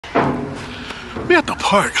We at the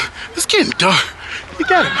park. It's getting dark. You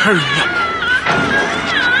gotta hurry up.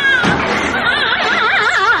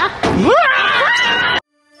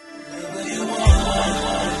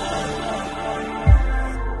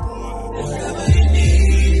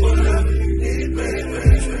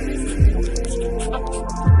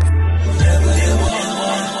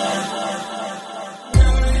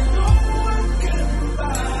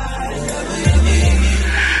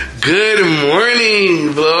 Good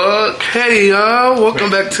morning, vlog. Hey, y'all.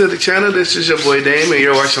 Welcome back to the channel. This is your boy Dame, and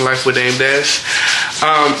you're watching Life with DameDash.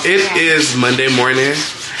 It is Monday morning,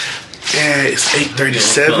 and it's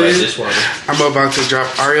 8:37. I'm about to drop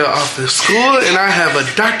Ariya off at school, and I have a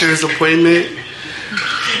doctor's appointment.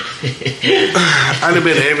 I've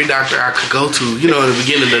been to every doctor I could go to. You know, in the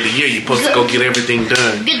beginning of the year, you're supposed to go get everything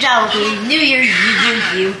done. Good job, Boo. New Year,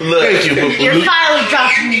 you. Thank you, Boo. You're finally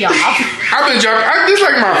dropping me off. I've been dropping. This is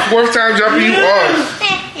like my 4th time dropping you off.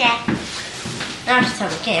 Yeah. Now just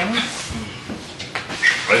have a camera.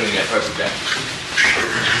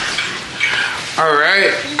 All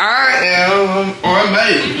right, I am on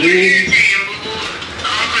my way.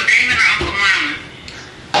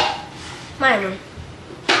 Mylen.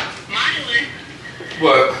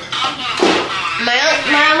 What?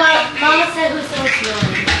 My mama said who's the most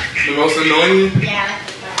annoying. The most annoying? Yeah.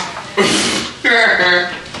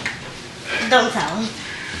 Don't tell him.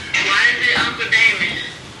 Why is it Uncle Damon?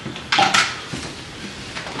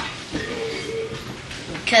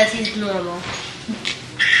 Because he's normal.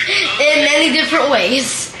 In many different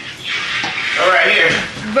ways. All right, here.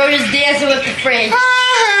 Bro just dancing with the fridge.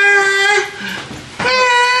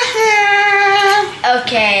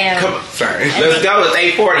 Okay. Come on, sorry. Let's go. It's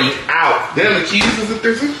 8:40. Out. Damn, the keys isn't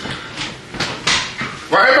there too?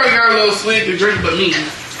 Why everybody got a little sweet to drink but me?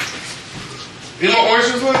 You know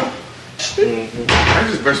orange juice one? I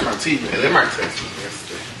just brushed my teeth, man. It might taste good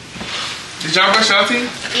yesterday. Did y'all brush your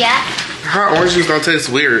teeth? Yeah. How orange juice don't taste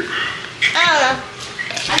weird? I don't know.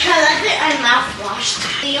 Because I think I'm mouthwashed.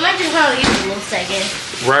 You might just want to leave a little second.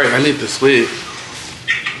 Right, I need the sweet.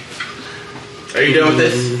 Are you done with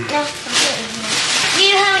this? No, I'm good.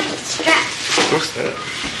 You know how to get the strap. What's that?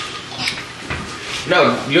 No,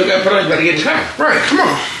 you don't gotta put on. You gotta get in the car. Right, come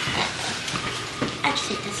on. I just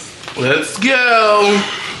take this. Let's go.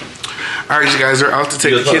 All right, you guys are out to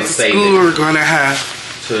take the kids to school. We're going to have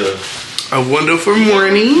a wonderful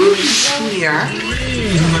morning. Yeah.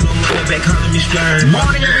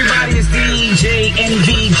 Morning, everybody. It's DJ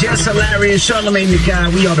NV, Just Hilarious, Charlamagne the Guy.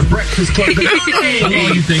 We are the Breakfast Club.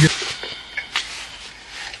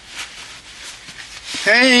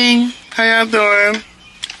 Hey, how y'all doing?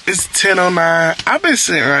 It's 10:09. I've been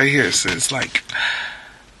sitting right here since like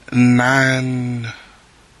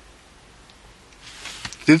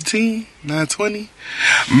 9:15, 9:20.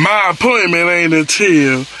 My appointment ain't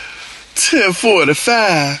until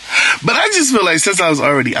 10:45. But I just feel like since I was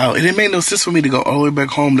already out, and it made no sense for me to go all the way back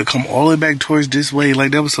home to come all the way back towards this way. Like,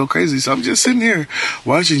 that was so crazy. So I'm just sitting here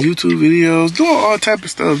watching YouTube videos, doing all type of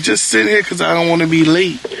stuff. Just sitting here because I don't want to be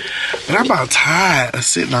late. But I'm about tired of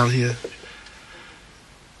sitting out here.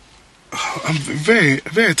 Oh, I'm very,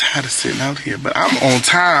 very tired of sitting out here. But I'm on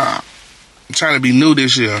time. I'm trying to be new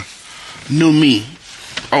this year. New me.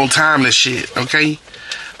 On time this shit, okay?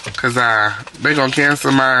 Because they going to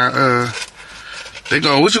cancel my... They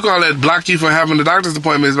gonna, what you call that, block you for having the doctor's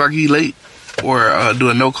appointment, block you late, or do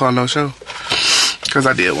a no call, no show. Because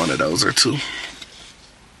I did one of those or two.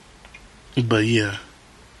 But yeah.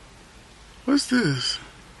 What's this?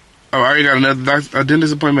 Oh, I already got another a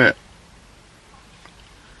dentist appointment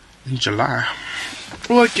in July.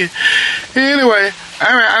 Okay. Anyway,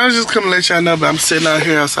 alright, I was just coming to let y'all know, but I'm sitting out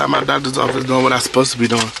here outside my doctor's office doing what I'm supposed to be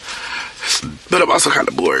doing. But I'm also kind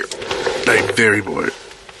of bored. Like, very bored.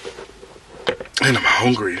 And I'm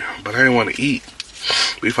hungry, but I didn't want to eat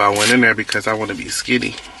before I went in there because I want to be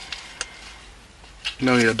skinny. You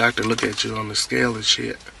know, your doctor look at you on the scale and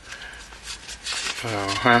shit.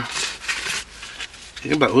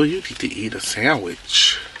 You're like, oh, you need to eat a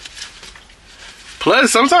sandwich. Plus,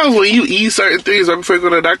 sometimes when you eat certain things right before you go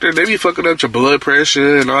to the doctor, they be fucking up your blood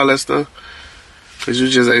pressure and all that stuff. Because you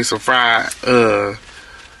just ate some fried,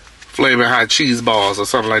 flaming hot cheese balls or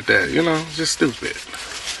something like that. You know, just stupid.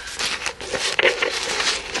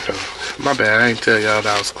 My bad, I ain't tell y'all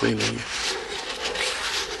that I was cleaning you.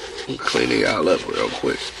 I'm cleaning y'all up real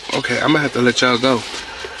quick. Okay, I'm gonna have to let y'all go.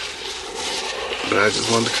 But I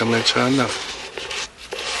just wanted to come let y'all know.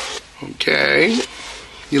 Okay.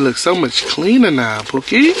 You look so much cleaner now,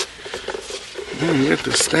 Pookie. Get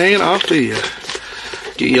the stain off of you.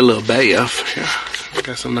 Get your little bath. Yeah,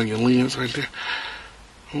 got something on your lens right there.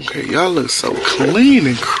 Okay, y'all look so clean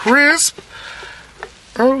and crisp.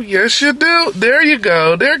 Oh, yes, you do. There you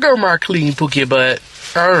go. There go my clean pookie butt.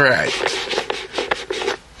 All right.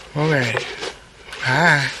 All right.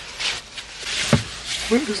 Bye.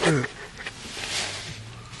 What is that?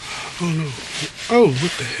 Oh, no. Oh,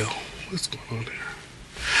 what the hell? What's going on there?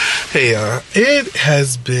 Hey, it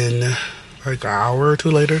has been like an hour or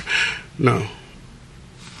two later. No.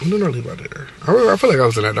 I'm not really about there. I feel like I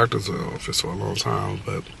was in that doctor's office for a long time,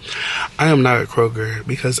 but I am not at Kroger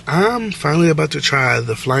because I'm finally about to try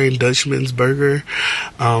the Flying Dutchman's burger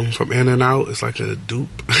from In-N-Out. It's like a dupe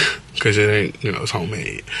because it ain't, you know, it's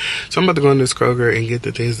homemade. So I'm about to go in this Kroger and get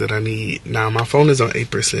the things that I need. Now, my phone is on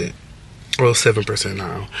 8%, well, 7%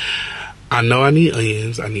 now. I know I need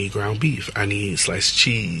onions. I need ground beef. I need sliced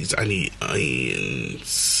cheese. I need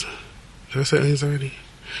onions. Did I say onions already?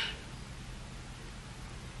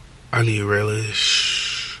 I need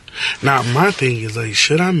relish. Now, my thing is, like,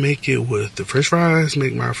 should I make it with the french fries?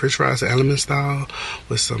 Make my french fries element style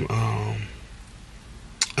with some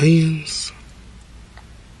onions?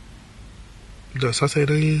 The sauteed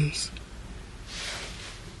onions?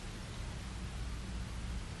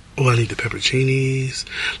 Oh, I need the pepperoncinis.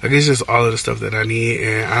 Like, it's just all of the stuff that I need.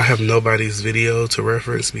 And I have nobody's video to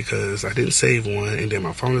reference because I didn't save one. And then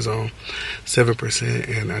my phone is on 7%.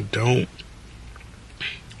 And I don't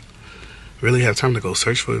really have time to go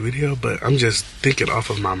search for a video, but I'm just thinking off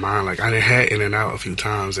of my mind. Like, I done had In-N-Out a few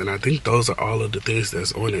times, and I think those are all of the things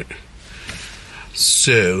that's on it.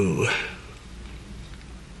 So,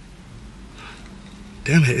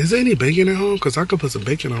 damn it, is there any bacon at home? Because I could put some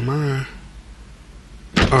bacon on mine.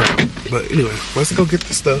 Alright, but anyway, let's go get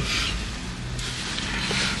the stuff.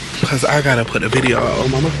 Because I gotta put a video on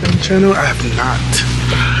my mukbang channel. I have not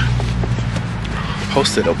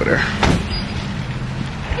posted over there.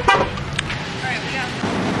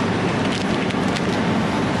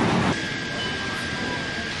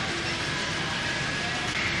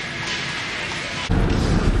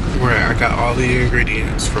 I got all the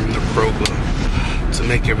ingredients from the Kroger to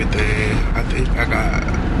make everything. I think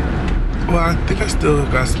I still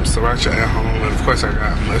got some sriracha at home, and of course I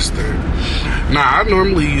got mustard. Now, I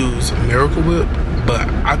normally use Miracle Whip, but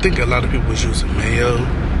I think a lot of people was using mayo,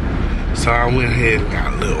 so I went ahead and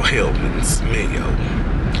got a little Hellman's mayo.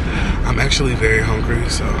 I'm actually very hungry,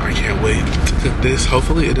 so I can't wait to cook this.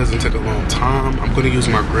 Hopefully it doesn't take a long time. I'm going to use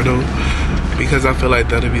my griddle because I feel like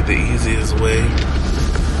that'll be the easiest way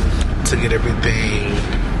to get everything,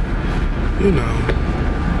 you know,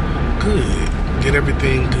 good. Get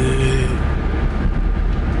everything good.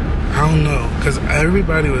 I don't know, because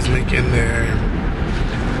everybody was making their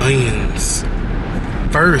onions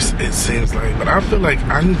first, it seems like. But I feel like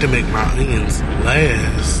I need to make my onions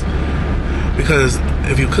last. Because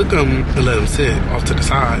if you cook them and let them sit off to the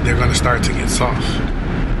side, they're going to start to get soft.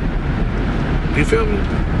 You feel me?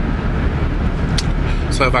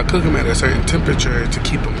 So if I cook them at a certain temperature to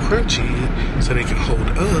keep them crunchy so they can hold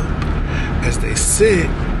up, as they sit,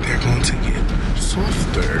 they're going to get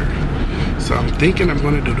softer. So I'm thinking I'm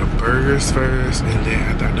going to do the burgers first, and then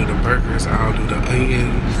after I do the burgers, I'll do the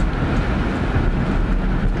onions.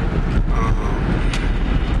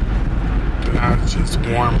 Then I'll just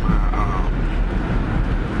warm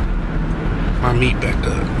my meat back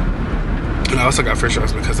up. And I also got french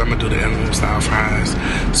fries because I'm going to do the animal style fries.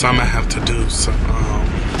 So I'm going to have to do some,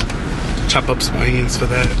 chop up some onions for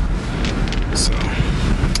that. So,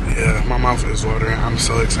 yeah, my mouth is watering. I'm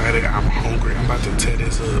so excited. I'm hungry. I'm about to tear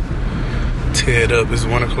this up. Tear it up. It's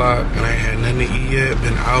 1 o'clock and I ain't had nothing to eat yet.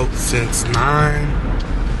 Been out since 9.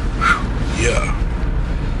 Whew, yeah.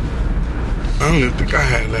 I don't even think I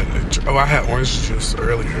had that. Oh, I had orange juice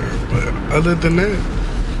earlier. But other than that,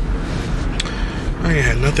 I ain't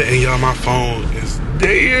had nothing. And y'all, my phone is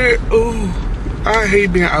dead. Ooh, I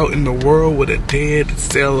hate being out in the world with a dead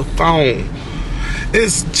cell phone.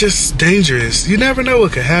 It's just dangerous. You never know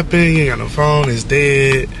what could happen. You ain't got no phone. It's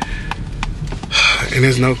dead. And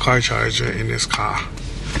there's no car charger in this car.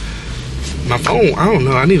 My phone, I don't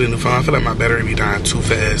know. I need a new phone. I feel like my battery be dying too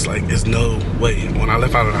fast. Like, there's no way. When I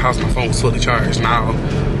left out of the house, my phone was fully charged. Now,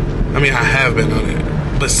 I mean, I have been on it.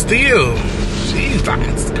 But still, Jesus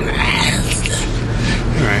Christ.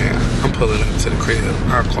 Alright, I'm pulling up to the crib.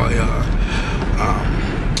 I'll call y'all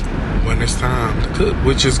when it's time to cook,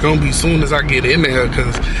 which is gonna be soon as I get in there,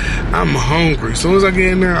 because I'm hungry. As soon as I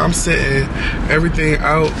get in there, I'm setting everything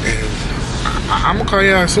out, and I'm gonna call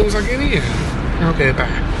y'all as soon as I get in. Okay, bye.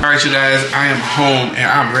 Alright, you guys, I am home and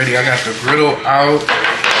I'm ready. I got the griddle out.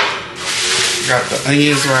 Got the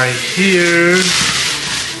onions right here.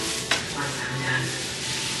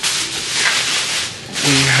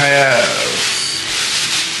 We have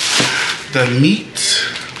the meat.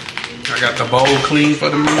 I got the bowl clean for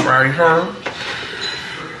the meat right here.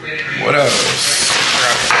 What else? I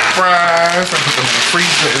got fries. I put them in the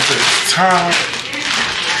freezer into the top.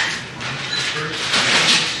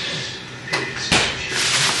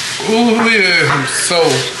 Ooh, yeah, I'm so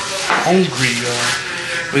hungry, y'all.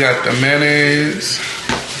 We got the mayonnaise.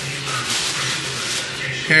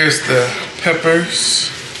 Here's the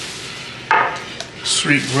peppers.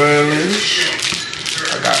 Sweet relish.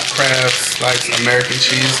 I got Kraft sliced American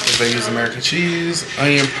cheese because they use American cheese.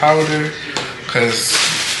 Onion powder because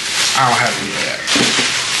I don't have any of that.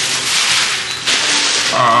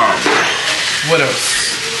 What else?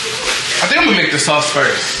 I think I'm gonna make the sauce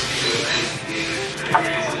first.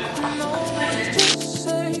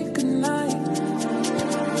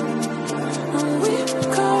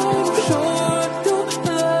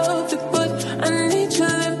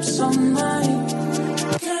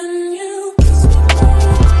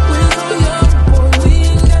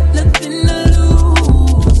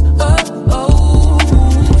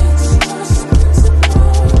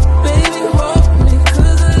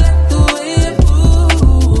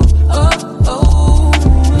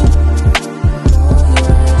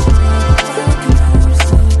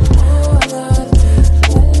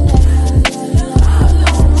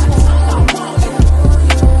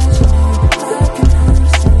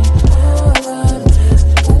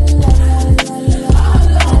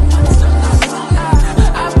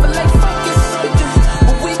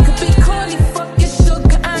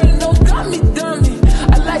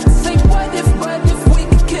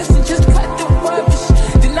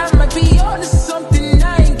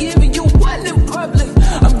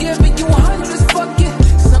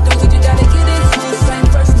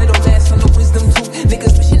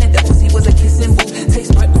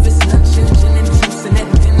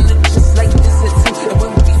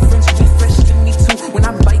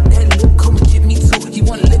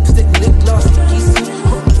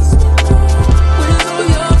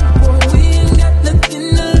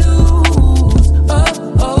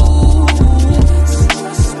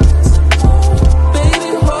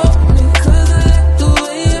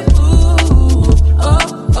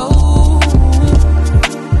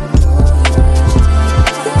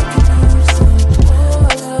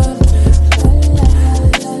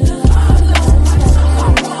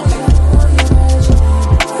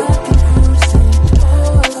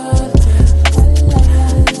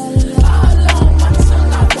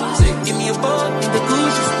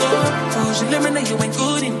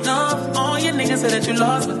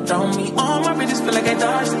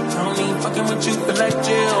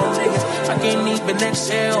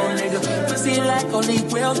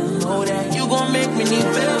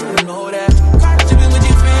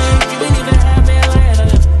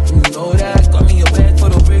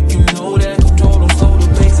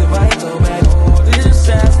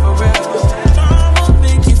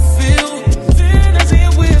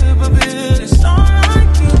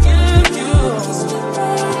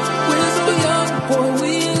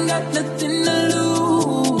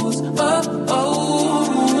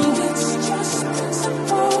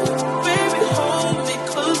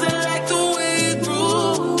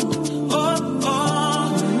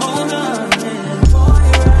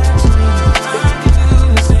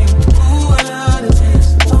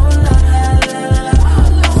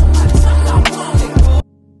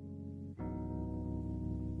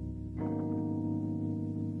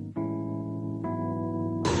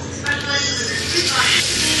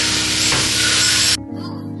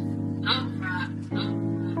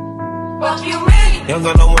 Young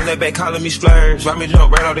gun, no one that back calling me splurge. Ride me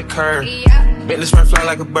jump right off the curb. Bentley sprint fly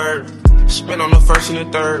like a bird. Spin on the first and the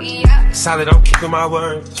third. Solid, I'm keeping my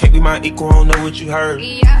word. Can't be my equal, I don't know what you heard.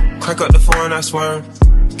 Crank up the foreign, I swerve.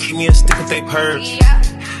 Keep me a stick if they purge.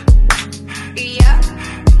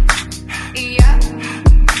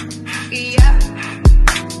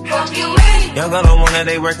 Young gun, no one that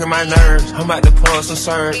they working my nerves. I'm about to pour some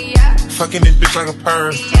syrup. Fucking this bitch like a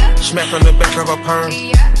perm. Smack on the back of a perm.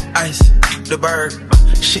 Ice, the bird.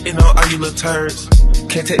 Shitting on all you little turds.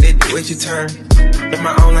 Can't take that dick, wait your turn. In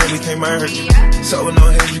my own lane we can't merge. So with no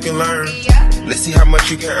hands you can learn. Let's see how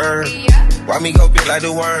much you can earn. Why me go big like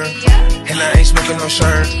the worm? And I ain't smoking no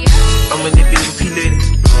shirt. I'm in the bitch with P-Litty.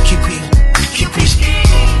 QP ski.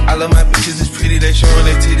 I love my bitches, it's pretty. They showing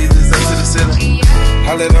their titties, it's up to the ceiling.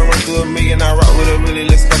 I let them run through a million. I rock with a really,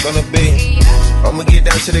 let's fuck on a billion. I'ma get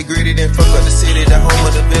down to the gritty, then fuck up the city, the home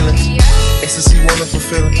of the villains. Ecstasy, wonderful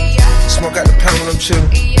feeling. Smoke out the pound when I'm chillin'.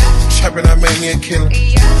 Trappin', I made me a killer.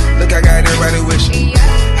 Look, I got everybody wishing.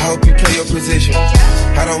 I hope you play your position.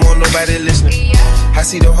 I don't want nobody listening. I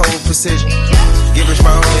see the whole precision. Give us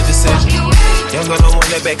my only decision. Young gun, no one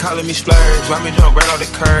that back calling me splurge. Why me jump right off the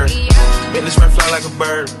curb? Bentley sprint fly like a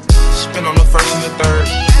bird. Spin on the first and the third.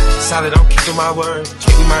 Solid, I'm keeping my word.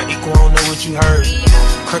 Can't be my equal, I don't know what you heard.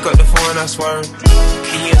 Crack up the phone, I swear.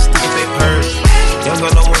 Key and stick if they purge. Young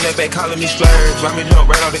girl, no one that back calling me splurge. Ride me jump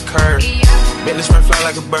right off the curb. Make this run fly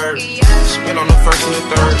like a bird. Spin on the first and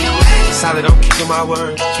the third. Solid, I'm keeping my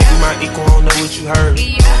word. Can't be my equal, I don't know what you heard.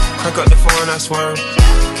 Crack up the phone, I swear.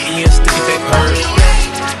 Key and stick if they purge.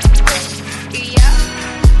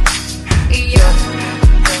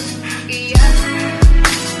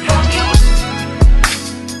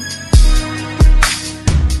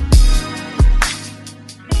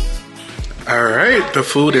 Alright, the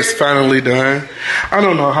food is finally done. I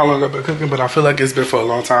don't know how long I've been cooking, but I feel like it's been for a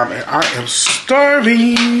long time and I am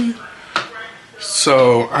starving.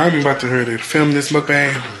 So I'm about to hurry to film this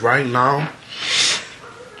mukbang right now.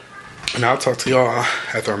 And I'll talk to y'all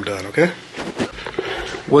after I'm done, okay?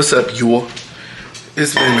 What's up, y'all?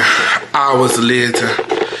 It's been hours later.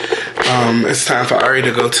 It's time for Ari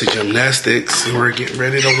to go to gymnastics. We're getting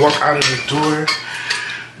ready to walk out of the door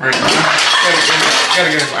right now.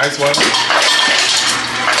 Gotta get some ice water.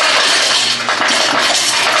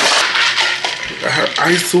 Got her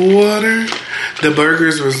ice water. The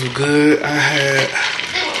burgers was good. I had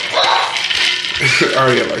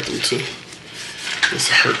Aria liked them too. It's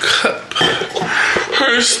her cup.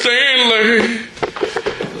 Her Stanley.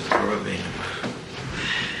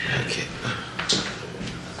 Okay.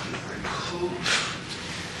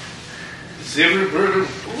 Zebra burger.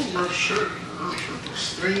 Oh, my shirt.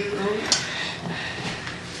 Stain on it.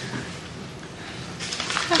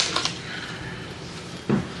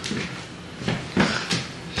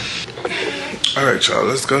 Alright, y'all,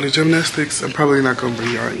 let's go to gymnastics. I'm probably not gonna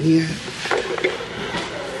bring y'all in,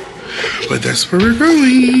 but that's where we're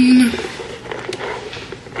going.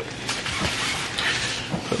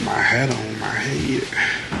 Put my hat on my head.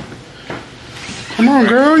 Come on,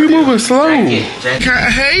 girl, you moving slow.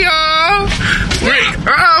 Hey, y'all. Wait,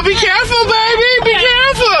 be careful, baby. Be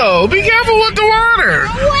careful. Be careful with the water.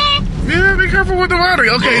 Yeah, be careful with the water.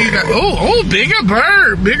 Okay, you got,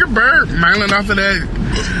 bigger bird. Mylen off of that.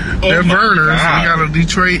 They're burners. We got a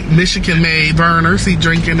Detroit, Michigan-made burners. He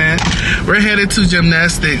drinking that. We're headed to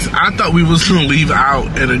gymnastics. I thought we was gonna leave out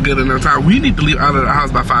at a good enough time. We need to leave out of the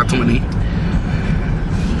house by 5:20.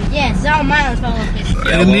 Yeah, so Mylen's supposed to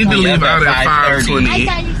be. I need to leave out at 5:20. I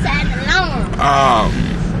thought you said alone.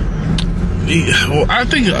 Well, I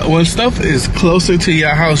think when stuff is closer to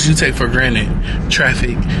your house, you take for granted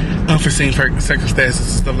traffic, unforeseen circumstances,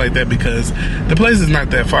 and stuff like that, because the place is not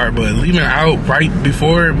that far. But leaving out right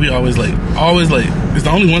before, we always late. Always late. It's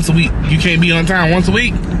only once a week. You can't be on time once a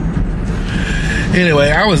week.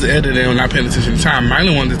 Anyway, I was editing and not paying attention to time.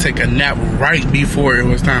 Mylen wanted to take a nap right before it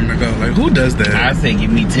was time to go. Like, who does that? I say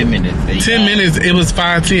give me 10 minutes. 10 minutes. It was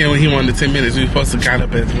 5:10 when he wanted 10 minutes. We were supposed to got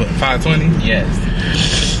up at what, 5:20? Yes.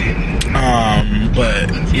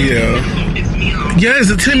 But yeah, it's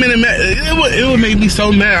a 10-minute match. It would make me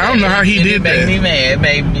so mad. I don't know how he did that. It made me mad. It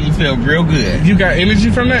made me feel real good. You got energy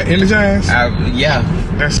from that? Energized? Yeah.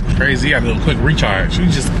 That's crazy. You got a little quick recharge. You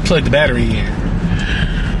just plug the battery in.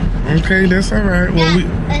 Okay, that's all right. Well,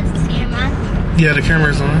 That's the camera. Yeah, the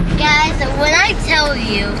camera's on. Guys, when I tell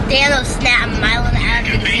you Thanos snapped Mylen out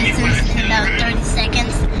of existence in about 30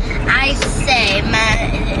 seconds, I say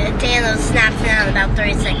Thanos snapped him out in about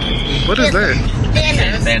 30 seconds. What is that?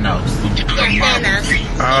 Thanos. Thanos. Yeah, Thanos.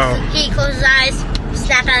 Oh. He closed his eyes,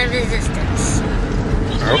 snapped out of existence.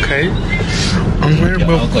 Okay. I'm weird, Your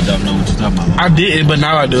but uncle don't know what you're talking about. I didn't, but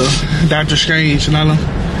now I do. Dr. Strange, Nala.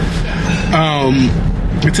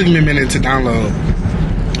 It took me a minute to download.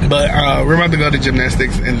 But we're about to go to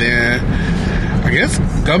gymnastics and then I guess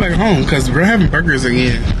go back home because we're having burgers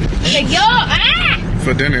again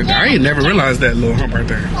for dinner. I ain't never realized that little hump right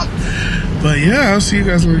there. But yeah, I'll see you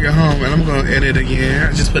guys when we get home, and I'm gonna edit again.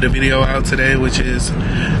 I just put a video out today, which is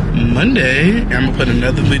Monday, and I'm gonna put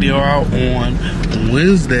another video out on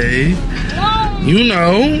Wednesday. You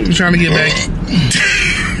know, I'm trying to get back.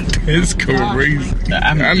 It's crazy.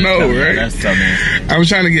 I know, right? That's so nasty. I'm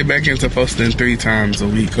trying to get back into posting 3 times a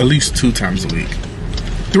week, at least 2 times a week.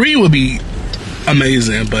 3 would be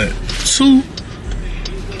amazing, but 2,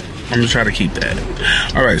 I'm gonna try to keep that.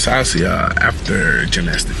 All right, so I'll see y'all after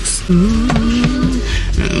gymnastics. She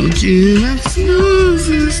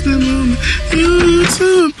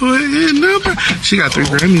got 3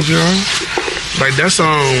 Grammys, y'all. Like that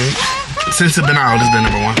song, since it's been out, it's been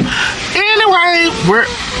 #1. Anyway,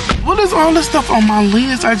 what is all this stuff on my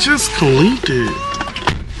lens? I just cleaned it.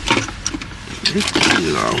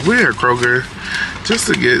 You know, we're at Kroger just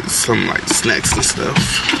to get some like snacks and stuff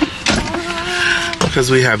because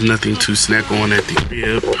we have nothing to snack on at the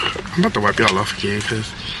crib. I'm about to wipe y'all off again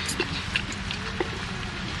because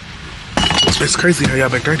It's crazy how y'all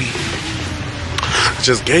back dirty.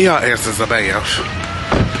 Just gave y'all asses a bath.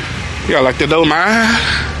 Y'all like to know mine?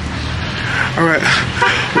 Alright.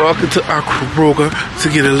 Walking to our Kroger to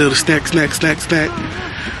get a little snack.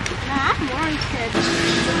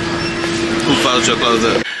 Who followed your clothes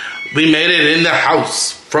up? We made it in the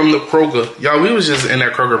house from the Kroger. Y'all, we was just in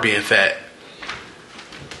that Kroger being fat.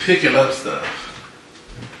 Picking up stuff.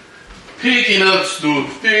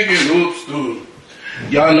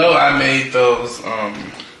 Y'all know I made those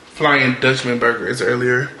flying Dutchman burgers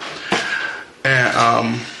earlier.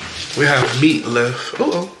 And we have meat left.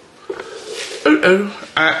 I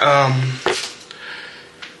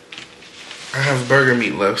have burger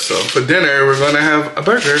meat left, so for dinner we're gonna have a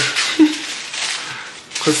burger.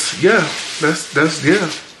 Cause yeah, that's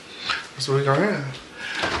what we're gonna have.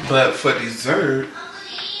 But for dessert,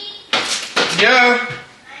 yeah.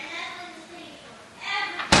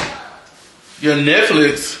 Your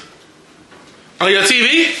Netflix on your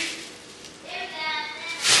TV?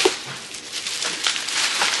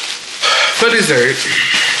 For dessert,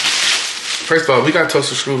 first of all, we got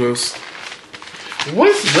toasted strudels.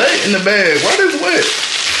 What's wet in the bag? Why is it wet?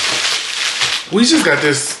 We just got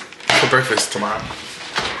this for breakfast tomorrow.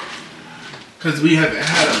 Cause we haven't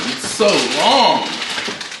had them in so long.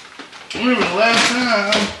 Remember the last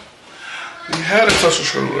time we had a toasted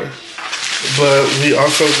strudel? But we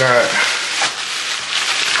also got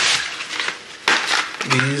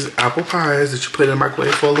these apple pies that you put in the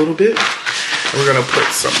microwave for a little bit. And we're gonna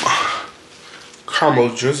put some caramel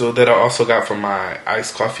drizzle that I also got from my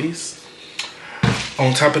iced coffees.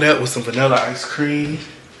 On top of that with some vanilla ice cream.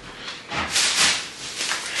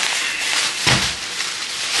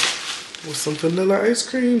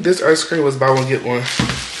 This ice cream was buy one get one.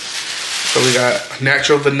 So we got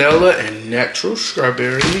natural vanilla and natural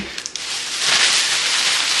strawberry.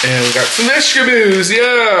 And we got some vegetables,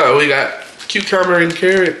 yeah. We got cucumber and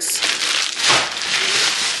carrots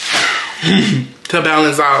to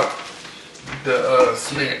balance out the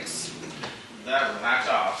snacks. That was not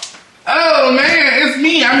y'all. Oh man, it's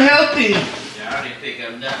me. I'm healthy. Yeah, I didn't pick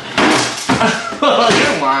up nothing.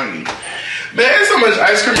 You're lying. Man, there's so much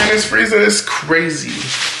ice cream in this freezer. It's crazy.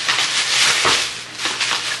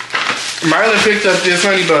 Mylen picked up this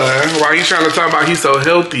honey bun while he's trying to talk about he's so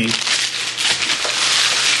healthy.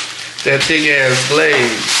 That thick ass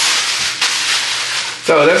glaze.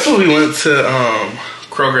 So that's what we went to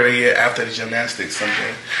Kroger to get after the gymnastics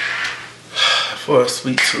something for a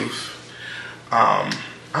sweet tooth. I'm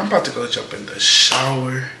about to go jump in the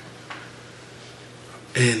shower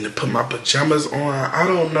and put my pajamas on. I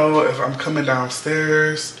don't know if I'm coming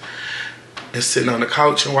downstairs and sitting on the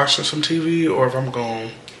couch and watching some TV or if I'm going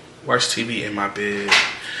to watch TV in my bed.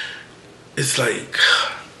 It's like,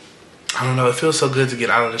 I don't know, it feels so good to get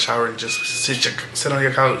out of the shower and just sit on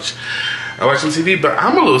your couch and watch some TV, but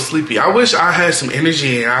I'm a little sleepy. I wish I had some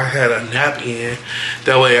energy and I had a nap in.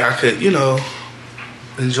 That way I could, you know,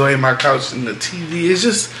 enjoy my couch and the TV. It's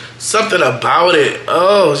just something about it.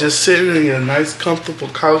 Oh, just sitting in your nice, comfortable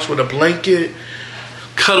couch with a blanket,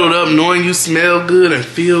 cuddled up, knowing you smell good and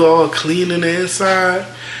feel all clean in the inside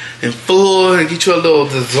and full, and get you a little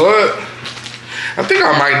dessert. I think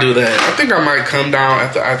I might do that. I think I might come down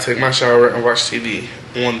after I take my shower and watch TV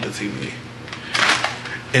on the TV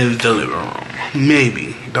in the living room.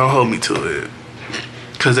 Maybe. Don't hold me to it.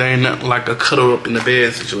 Because there ain't nothing like a cuddle up in the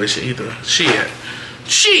bed situation either. Shit.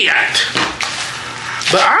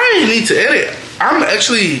 But I ain't need to edit. I'm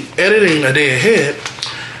actually editing a day ahead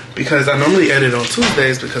because I normally edit on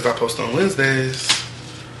Tuesdays because I post on Wednesdays.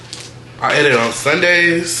 I edit on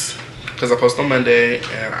Sundays because I post on Monday,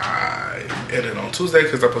 and I edit on Tuesday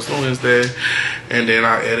because I post on Wednesday, and then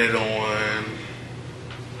I edit on,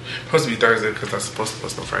 supposed to be Thursday because I'm supposed to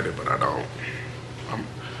post on Friday, but I don't.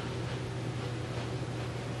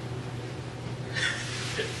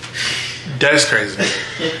 That's crazy.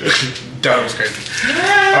 That was crazy.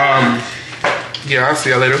 Yeah, I'll see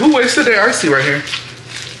y'all later. Who wasted their icy right here?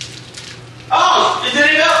 Oh, did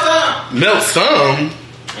it melt some? Melt some?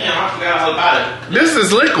 Damn, I forgot all about it. This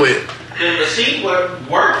is liquid. The machine was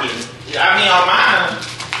working. I mean, on mine,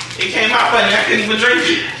 it came out funny. I couldn't even drink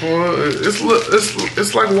it. Well,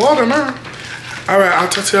 it's like water now. All right, I'll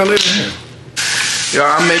talk to y'all later. Y'all,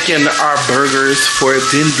 I'm making our burgers for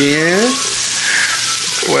dinner.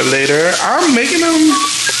 For later, I'm making them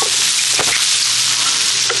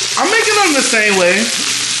the same way.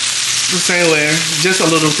 Just a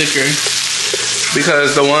little thicker.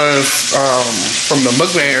 Because the ones from the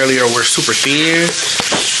mukbang earlier were super thin.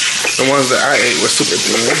 The ones that I ate were super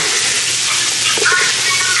thin.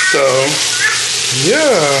 So,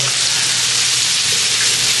 yeah.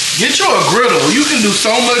 Get you a griddle. You can do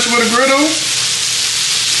so much with a griddle.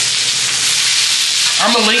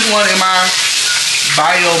 I'm gonna link one in my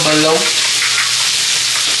bio below.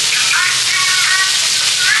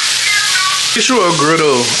 Get you a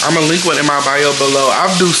griddle. I'm gonna link one in my bio below.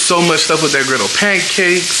 I do so much stuff with that griddle.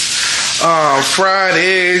 Pancakes, fried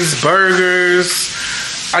eggs, burgers.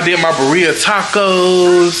 I did my burrito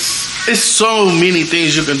tacos. It's so many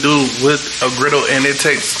things you can do with a griddle, and it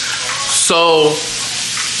takes so,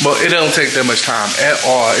 well, it don't take that much time at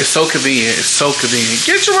all. It's so convenient. It's so convenient.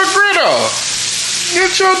 Get you a griddle.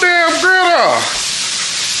 Get your damn griddle.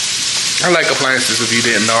 I like appliances, if you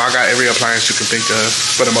didn't know. I got every appliance you can think of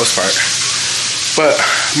for the most part. But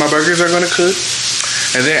my burgers are gonna cook,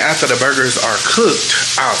 and then after the burgers are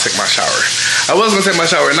cooked, I'll take my shower. I was gonna take my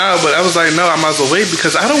shower now, but I was like, no, I might as well wait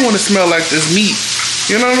because I don't want to smell like this meat.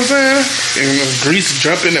 You know what I'm saying? And grease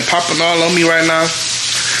jumping and popping all on me right now.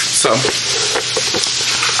 So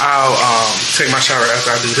I'll take my shower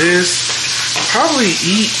after I do this. Probably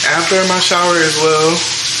eat after my shower as well,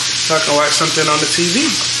 so I can watch something on the TV.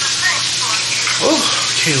 Oh,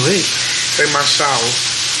 can't wait. Take my shower.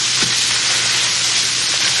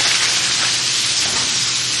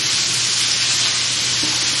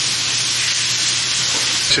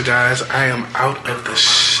 You guys, I am out of the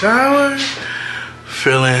shower,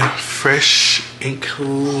 feeling fresh and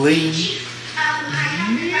clean.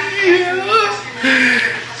 Yeah.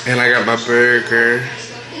 And I got my burger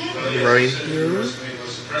right here.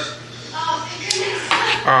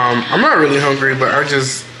 I'm not really hungry, but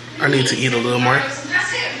I need to eat a little more.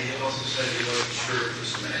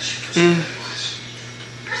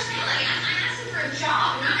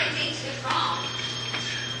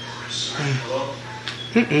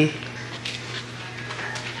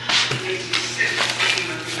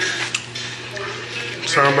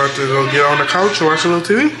 So I'm about to go get on the couch and watch a little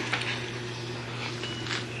TV.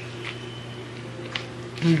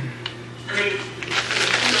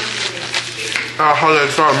 I'll holler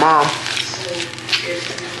at our mom.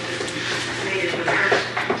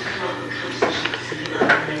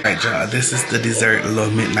 Alright y'all, this is the dessert, a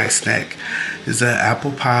little midnight snack. It's an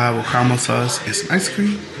apple pie with caramel sauce and some ice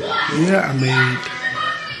cream. Yeah, I made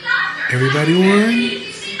everybody one.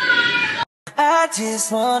 I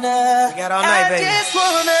just wanna, we got all night, baby. I just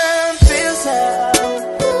wanna feel some.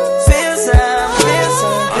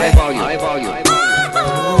 High volume.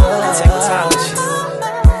 Take my time with you.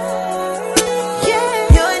 Yeah,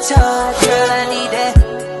 you're in charge, girl. I need that.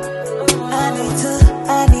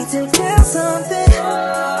 I need to feel something.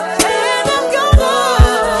 And I'm gonna.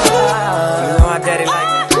 You know how daddy like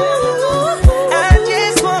it. I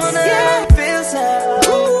just wanna feel some.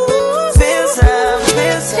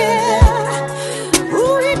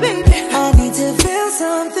 Ooh, baby. I need to feel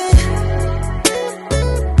something.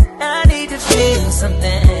 I need to feel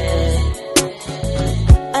something.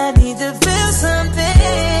 I need to feel something.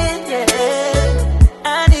 Yeah.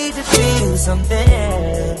 I need to feel something.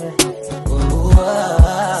 Ooh,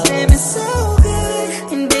 damn, it's so good,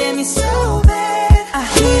 and damn, it's so bad. I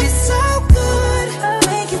hate it so good, I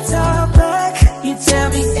make it talk back. You tell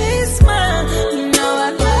me it's mine, you know I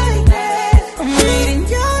like that. I'm reading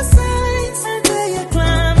your signs until you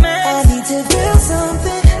climax. I need to feel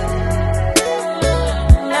something.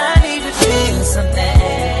 I need to feel something.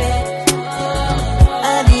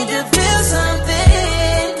 I need to feel something.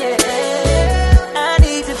 Yeah. I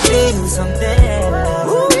need to feel something.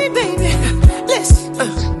 Ooh, baby, listen.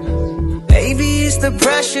 Baby, it's the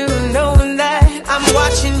pressure of knowing that I'm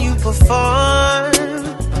watching you perform.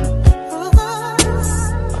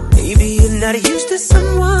 Maybe you're not used to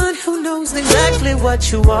someone who knows exactly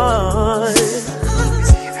what you want.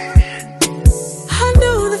 I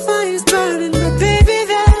know the fire's burning, but baby,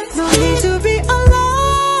 there's no need to be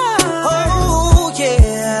alarmed. Oh,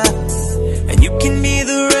 yeah. And you can be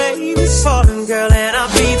the rain that's falling, girl, and I'll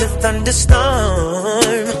be the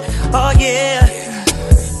thunderstorm. Oh, yeah.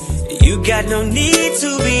 You got no need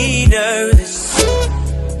to be nervous,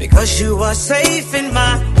 because you are safe in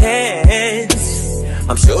my hands.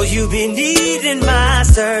 I'm sure you've been needing my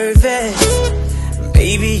service.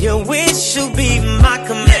 Baby, your wish will be my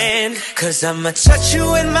command. Cause I'ma touch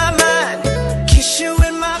you in my mind, kiss you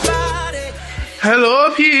in my body. Hello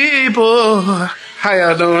people, how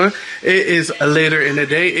y'all doing? It is later in the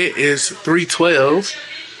day. It is 3:12.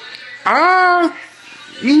 I'll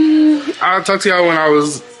talk to y'all when I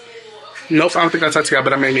was, nope, I don't think I talked to y'all,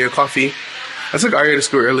 but I made me a coffee. I took Ariya to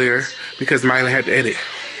school earlier because Mylen had to edit.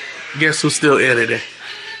 Guess who's still editing?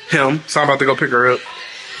 Him. So I'm about to go pick her up.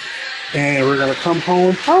 And we're gonna come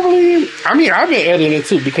home probably, I mean, I've been editing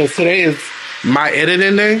too because today is my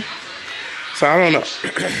editing day. So I don't know.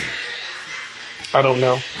 I don't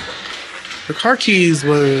know. The car keys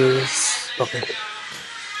was, okay.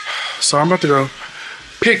 So I'm about to go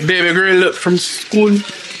pick baby girl up from school.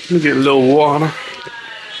 Let me get a little water.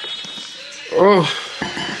 Oh.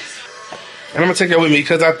 And I'm gonna take that with me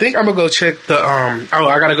because I think I'm gonna go check the I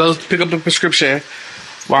gotta go pick up the prescription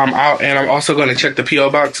while I'm out, and I'm also gonna check the PO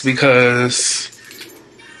box because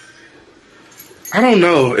I don't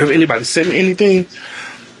know if anybody sent me anything.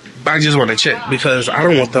 But I just want to check because I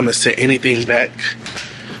don't want them to send anything back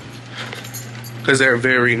because they're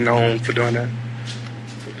very known for doing that.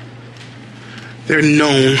 They're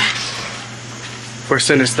known for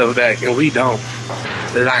sending stuff back, and we don't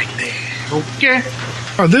like that. Okay.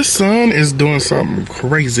 Oh, this sun is doing something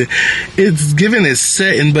crazy. It's giving it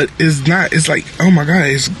setting, but it's not. It's like, oh my god,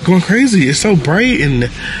 it's going crazy. It's so bright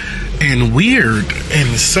and weird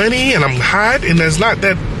and sunny, and I'm hot, and it's not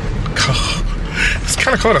that cold. It's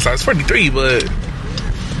kind of cold outside. It's 43, but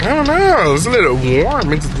I don't know. It's a little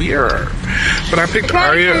warm. It's weird. But I picked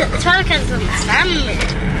Ariya. It's probably because of the sun.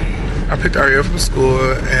 I picked Ariya from school,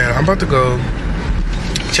 and I'm about to go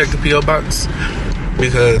check the PO box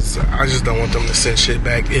because I just don't want them to send shit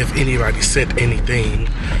back if anybody sent anything.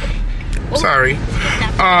 Sorry.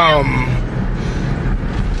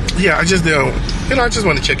 Yeah, I just don't. You know, I just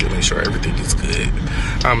want to check it, make sure everything is good.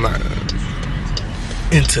 I'm not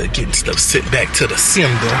into getting stuff sent back to the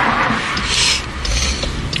sender.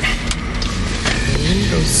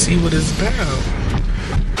 And go see what it's about.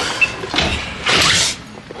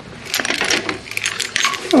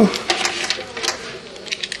 Oh.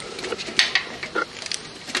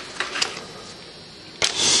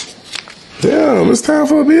 Damn, it's time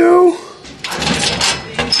for a bill.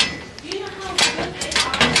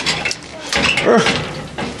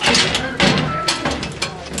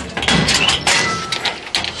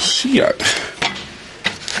 Shit.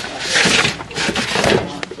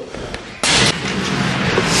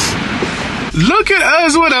 Look at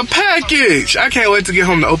us with a package. I can't wait to get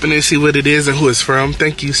home to open it and see what it is and who it's from.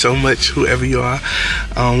 Thank you so much, whoever you are.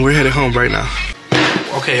 We're headed home right now.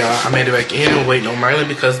 Okay, y'all, I made it back in waiting on Mylen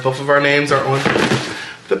because both of our names are on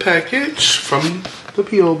the package from the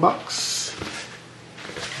P.O. box.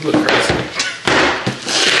 Look crazy.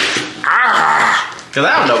 Ah! Because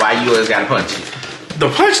I don't know why you always got to punch it. The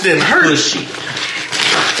punch didn't hurt. Pushy.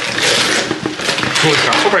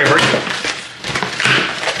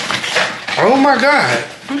 Oh my god.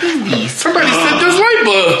 What is these? Somebody sent us light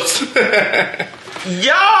bulbs.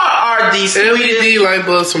 Y'all are these LED light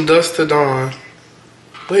bulbs from dusk to dawn.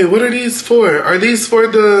 Wait, what are these for? Are these for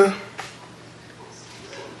the...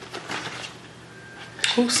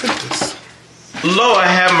 Who sent this? Lord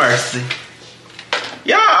have mercy.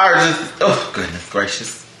 Y'all are just... Oh, goodness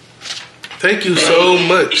gracious. Thank you so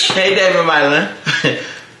much. Hey, David Mylen.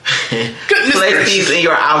 Goodness Place gracious. these in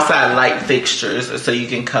your outside light fixtures so you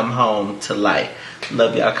can come home to light.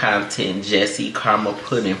 Love y'all content, Jesse. Caramel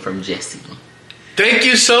pudding from Jesse. Thank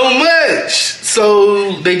you so much.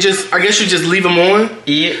 So they just, I guess you just leave them on?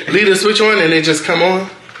 Yeah. Leave the switch on and they just come on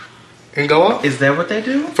and go off? Is that what they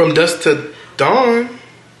do? From dusk to dawn?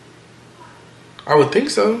 I would think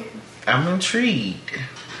so. I'm intrigued.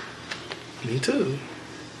 Me too.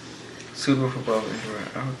 Suitable for both indoor and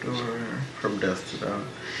outdoor from dusk to dawn.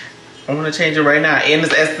 I want to change it right now. And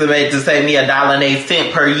it's estimated to save me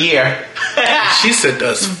 $1.08 per year. She sent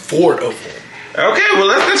us 4 of them. Okay, well,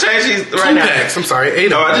 let's go change these right now. 2 packs, I'm sorry, 8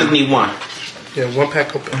 No, of them. I just need 1. Yeah, 1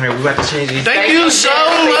 pack open. Alright, we about to change these. Thank you so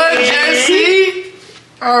much, Jesse.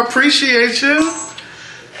 I appreciate you.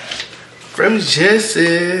 From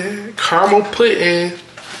Jesse. Caramel pudding.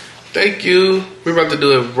 Thank you. We're about to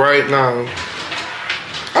do it right now.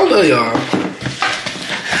 I love y'all.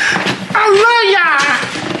 I love y'all.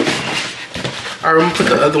 Alright, I'm gonna put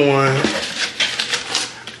the other one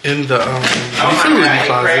in the utility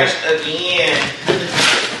closet. Again.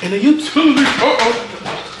 In the utility.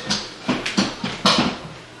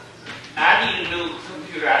 I need a new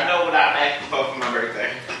computer. I know what I'm asking for my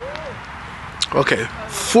birthday. Okay,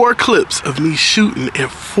 4 clips of me shooting in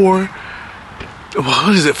 4.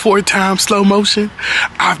 What is it? 4 times slow motion.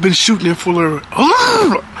 I've been shooting in fuller.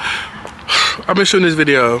 I've been shooting this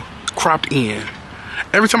video cropped in.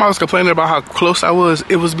 Every time I was complaining about how close I was,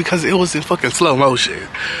 it was because it was in fucking slow motion.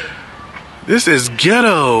 This is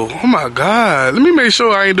ghetto. Oh my god. Let me make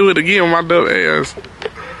sure I ain't do it again with my dumb ass.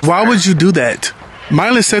 Why would you do that?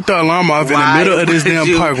 Mylen set the alarm off in the middle of this damn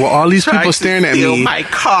park with all these people staring at me. My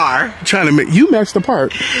car. Trying to make you match the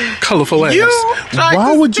part. Colorful ass.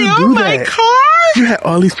 Why would you do that? Car? You had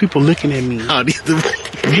all these people looking at me.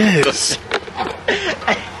 Yes.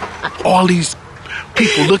 All these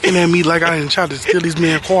people looking at me like I didn't try to steal these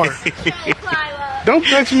man's car. Don't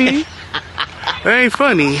touch me. That ain't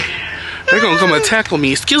funny. They're gonna come and tackle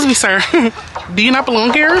me. Excuse me, sir. Do you not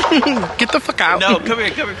belong here? Get the fuck out. No, come here,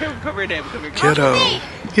 David. Come here. Kiddo.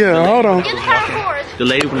 Yeah, hold on. The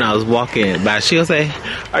lady when I was walking by, she'll say,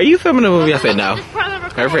 "Are you filming a movie?" I said, "No."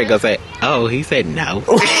 Her friend gonna say, "Oh," he said, "No."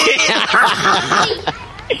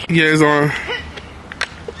 Yeah, it's on.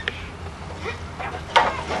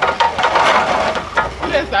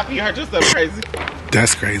 You didn't stop. You heard yourself crazy.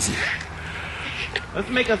 That's crazy. Let's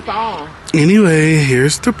make a song. Anyway,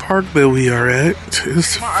 here's the park that we are at.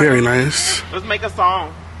 It's very nice. Let's make a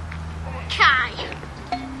song.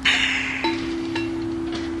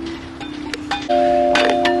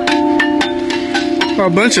 A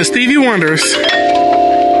bunch of Stevie Wonders.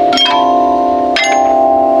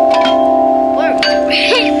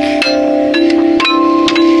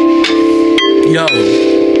 Yo,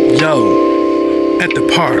 at the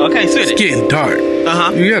park. Okay, sit it's it. Getting dark.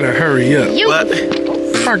 You gotta hurry up. What?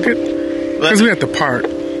 Park it. Because we at the park.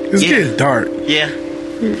 It's getting dark. Yeah.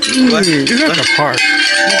 What? It's at the park.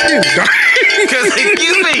 It's getting dark. Because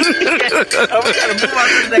excuse me. Oh, we gotta move on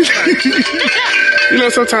to the next part. You know,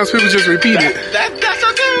 sometimes people just repeat it. That's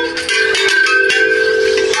okay.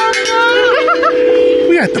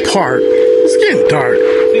 We at the park. It's getting dark.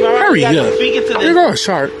 See, my Hurry up. Speaking to There goes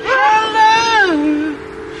Shark.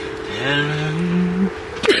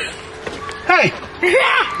 Hey!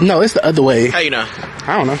 No, it's the other way. How you know?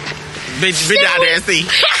 I don't know. Been down there and see.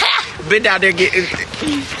 Been down there getting.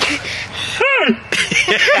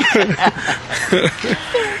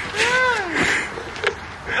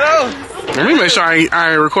 Let me make sure I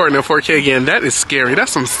ain't recording in 4K again. That is scary.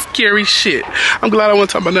 That's some scary shit. I'm glad I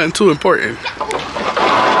wasn't talking about nothing too important.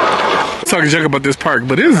 Talking junk about this park,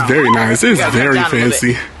 but it's very nice. It's very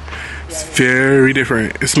fancy. It's very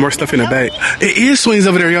different. It's more stuff in the back. It is swings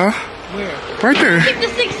over there, y'all. Right there. Keep the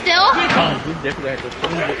stick still.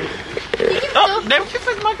 Oh, never keep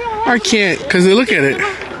my camera. I can't, because look at it.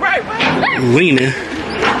 Right. Leaning.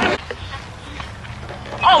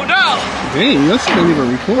 Oh no! Dang, that shit ain't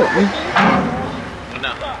even recording.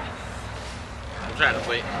 No. I'm trying to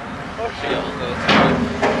wait.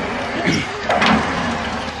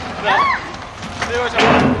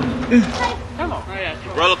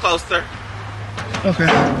 Roller coaster. Okay.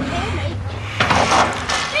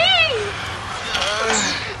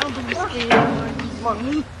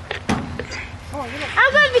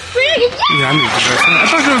 I'm gonna be screaming. Yeah, I need to do that. I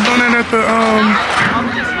thought you was doing that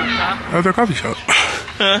at the coffee shop.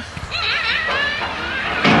 Huh?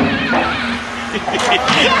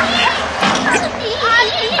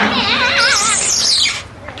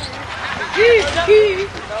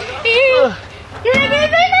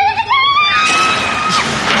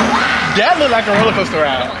 That looked like a roller coaster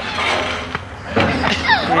ride.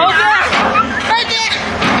 Oh, there. Right there.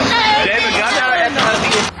 David got out at the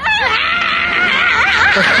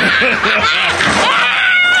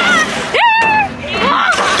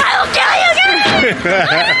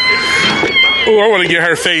Oh, I want to get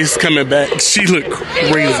her face coming back. She looked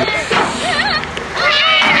crazy.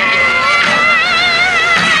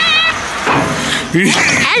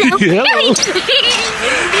 Hello.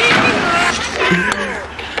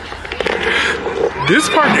 This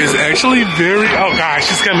part is actually very. Oh gosh,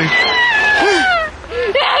 she's coming.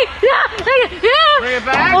 Bring it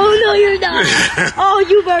back? Oh no, you're not. Oh,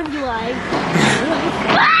 you better be lying.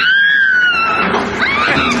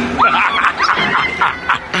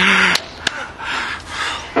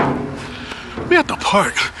 We at the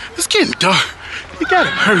park. It's getting dark. You gotta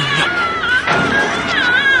hurry up.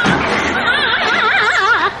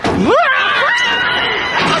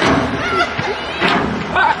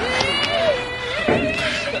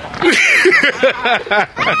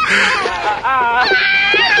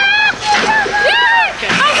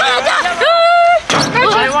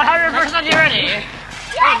 I'm 100% ready.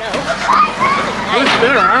 Let's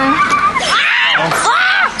spin around.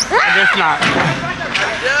 I guess not.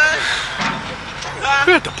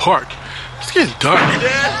 We're at the park. It's getting dark.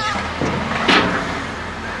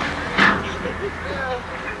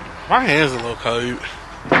 My hand's a little cold.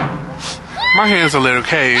 My hand's a little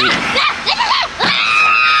cold.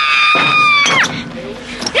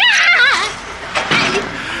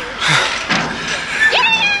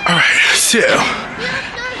 Alright, so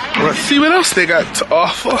let's see what else they got to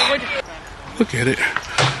offer. Look at it.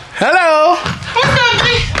 Hello!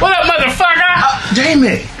 What up, motherfucker? Damn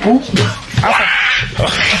it!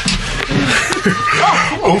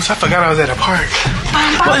 Oops, I forgot I was at a park.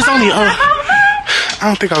 Well, it's only, I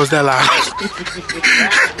don't think I was that loud.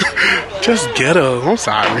 Just ghetto. I'm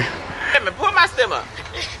sorry. Pull my stem up.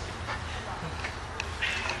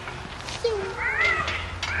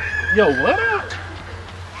 Yo, what up?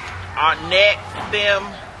 Our neck, stem,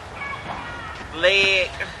 leg.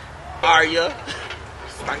 Ariya.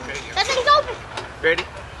 That thing's open. Ready? 1,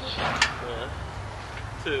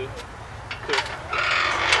 2, 3.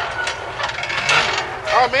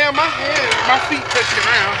 Oh man, my feet touching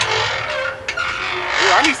around.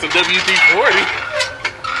 Ooh, I need some WD-40.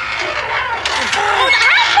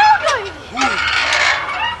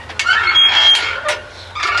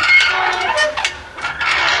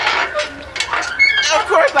 Of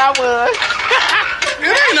course I was. It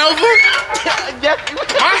ain't over.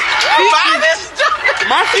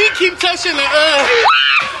 My feet keep touching the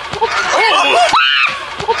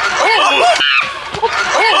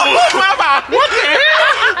Mama, what the hell?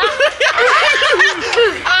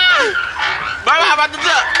 Mama, how about the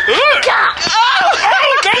jump?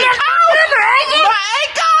 My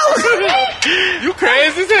ankles! You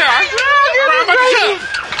crazy as hell. I'm about to jump.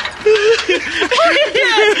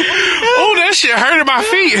 Oh, that shit hurted my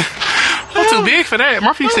feet. I'm too big for that.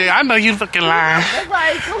 My feet say, I know you fucking lying.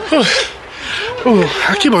 Oh,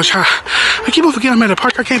 I keep on forgetting I'm at the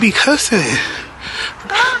park. I can't be cussing.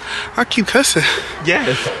 I keep cussing.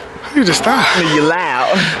 Yes. I need to stop. You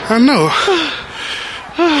loud. I know.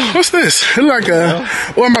 What's this? It look like a.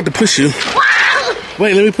 Oh, I'm about to push you.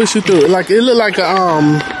 Wait, let me push you through. It look like a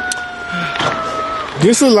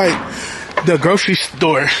This is like the grocery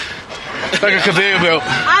store. Like a conveyor belt.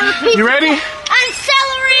 You ready? I'm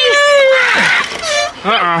celery.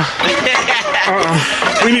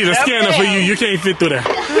 We need a scanner for you. You can't fit through there.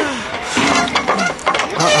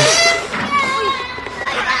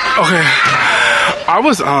 Okay. I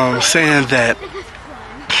was saying that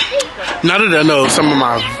now that I know some of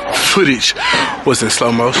my footage was in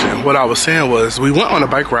slow motion, what I was saying was we went on a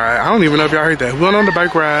bike ride. I don't even know if y'all heard that. We went on the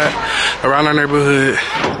bike ride around our neighborhood,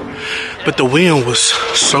 but the wind was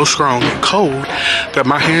so strong and cold that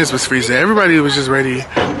my hands was freezing. Everybody was just ready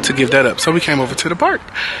to give that up. So we came over to the park.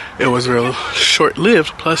 It was real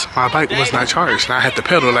short-lived, plus my bike was not charged and I had to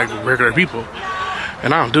pedal like regular people.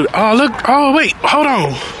 And I don't do that. Oh, look. Oh, wait. Hold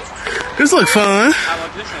on. This looks fun.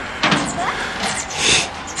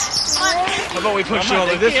 How about we push you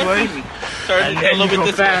over this way? Turn a little bit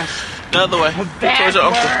this way. The other way. Towards your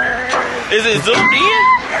uncle. Is it zoomed in?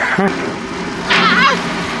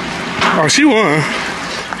 Oh, she won.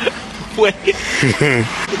 Wait.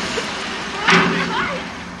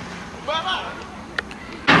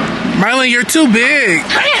 Mylen, you're too big.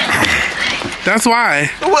 That's why.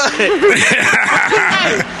 What?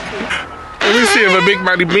 Let me see if a big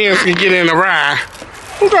body Benz can get in the ride.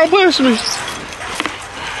 Who gonna push me?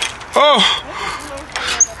 Oh.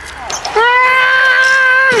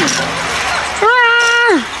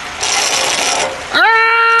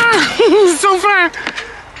 So fun.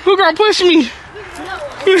 Who gonna push me?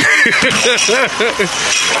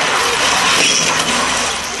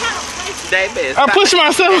 I push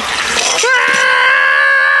myself.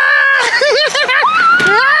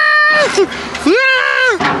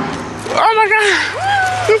 Oh my god,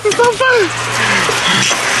 this is so fun.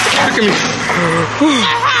 Look at me.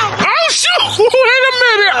 Oh shoot, wait a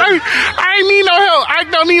minute. I ain't need no help. I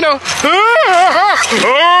don't need no.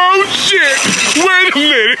 Oh shit, wait a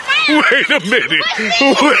minute. Wait a minute.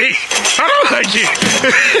 Wait, I don't like it.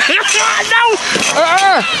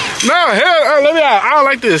 No, hell, let me out. I don't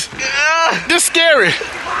like this. This is scary.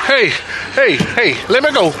 Hey, let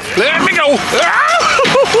me go. Let me go.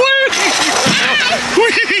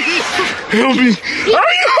 Help me.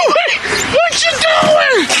 What you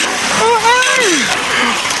doing?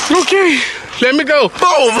 Okay, let me go. Boom.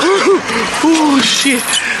 Oh, shit.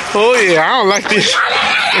 Oh, yeah, I don't like this.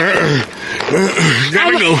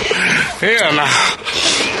 Gotta go. Hell nah.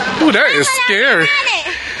 Ooh, that is scary.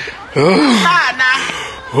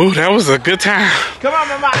 Oh, that was a good time. Come on,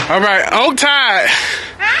 Mama. All right, I'm tired.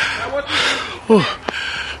 Oh,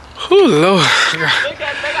 Lord.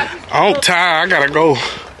 I'm tired. I gotta go.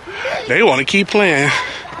 They want to keep playing.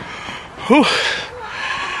 Whew.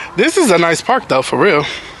 This is a nice park, though, for real.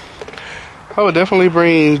 I would definitely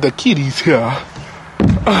bring the kiddies here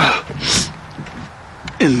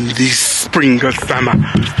in the spring or summer.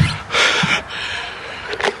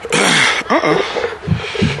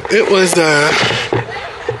 It was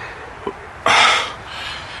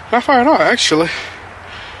not far at all, actually.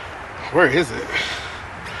 Where is it?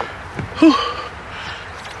 Whew.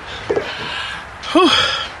 Whew.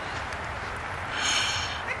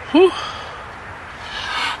 Whew.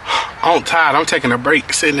 I'm tired. I'm taking a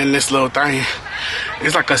break sitting in this little thing.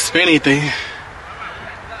 It's like a spinny thing.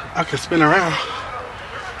 I can spin around.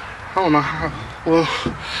 I don't know how. Well,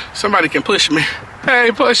 somebody can push me.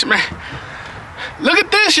 Hey, push me. Look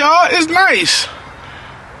at this, y'all. It's nice.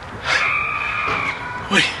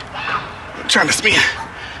 Wait. I'm trying to spin.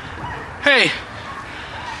 Hey.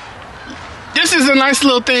 This is a nice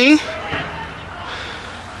little thing.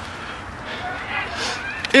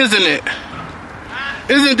 Isn't it?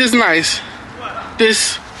 Isn't this nice?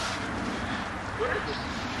 This.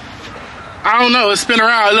 I don't know. It spin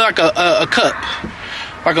around. It look like a cup.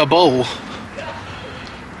 Like a bowl.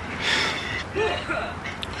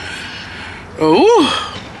 Ooh.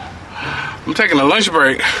 I'm taking a lunch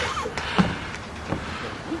break.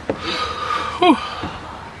 Whew.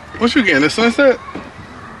 What you getting? The sunset?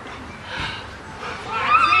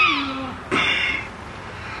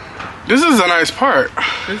 This is a nice park.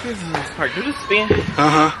 This is a nice park. Do the spin.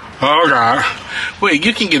 Oh God. Wait,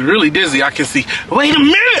 you can get really dizzy. I can see. Wait a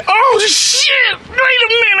minute. Oh shit. Wait a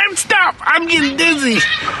minute. Stop. I'm getting dizzy.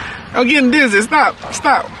 I'm getting dizzy. Stop.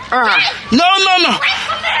 Stop. No.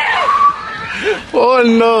 Oh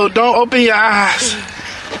no. Don't open your eyes.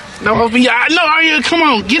 Don't open your eyes. No, Ariya, come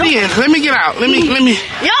on. Get in. Let me get out. Let me.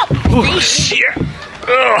 Yup. Oh shit.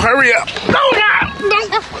 Oh, hurry up. No, God.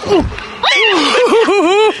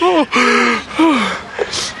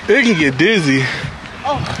 It can get dizzy.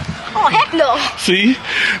 Oh, heck no. See?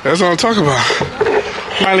 That's what I'm talking about.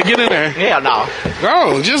 Mylen, get in there. Hell no.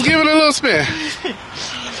 Go, just give it a little spin.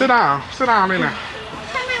 Sit down. Sit down in there.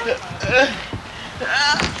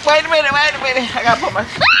 Wait a minute. I gotta put my...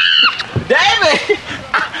 David!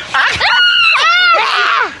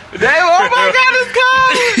 David, oh my God, it's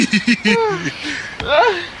cold!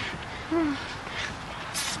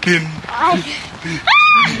 Spin. I'm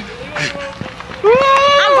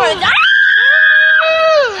going to die.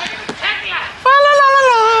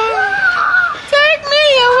 Take me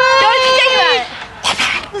away! Don't you take that.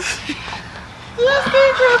 Let's go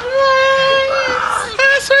to a place. A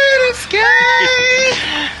sweet escape.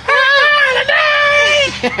 I wanna die.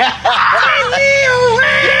 Take me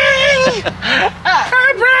away.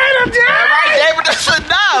 I'm bright of day. All right, David, that's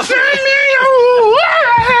enough. Take me away.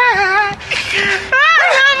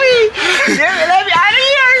 Let me out of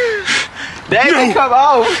here. David, no. Come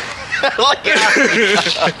on. Look at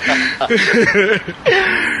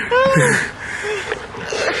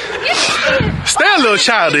Stay a little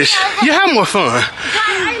childish. You have more fun.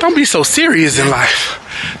 Don't be so serious in life.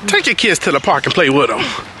 Take your kids to the park and play with them.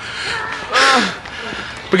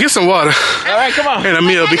 But get some water. All right, come on. And a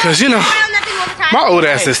meal because, you know, my old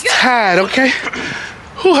ass is tired, okay?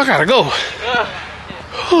 Whew, I gotta go.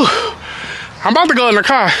 Whew. I'm about to go in the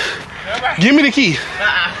car. Give me the key.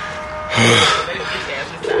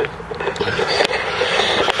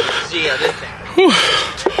 Whew.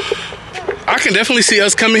 I can definitely see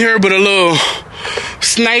us coming here with a little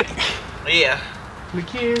snack. Yeah. The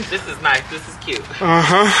kids. This is nice. This is cute.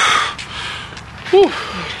 Whew.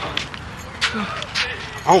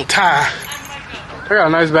 I'm tired. They got a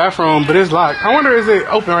nice bathroom, but it's locked. I wonder, is it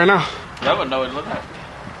open right now? Never know what it looks like.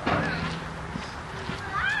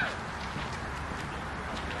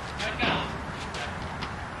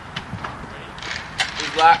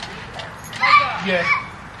 It's locked. Yeah.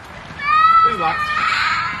 It's locked.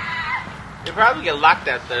 It probably get locked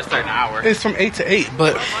after a certain hour. It's from 8 to 8,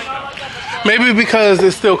 but maybe because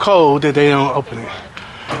it's still cold that they don't open it.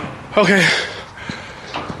 Okay.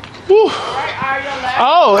 Woo.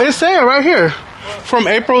 Oh, it's saying right here. From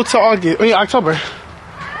April to October.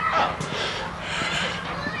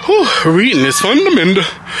 Whew, reading is fundamental.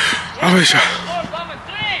 I wish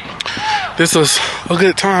this was a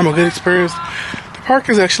good time, a good experience. The park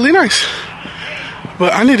is actually nice.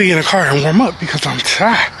 But I need to get in a car and warm up because I'm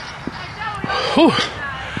tired. Whew.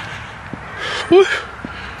 Whew.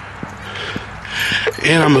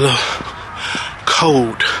 And I'm a little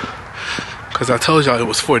cold. Because I told y'all it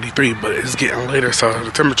was 43, but it's getting later, so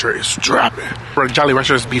the temperature is dropping. For the Jolly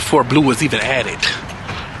Ranchers before blue was even added.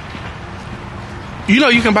 You know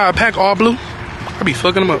you can buy a pack all blue? I be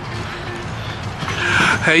fucking them up.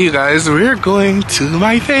 Hey you guys, we're going to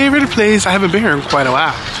my favorite place. I haven't been here in quite a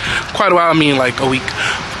while. Quite a while, I mean like a week.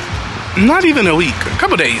 Not even a week, a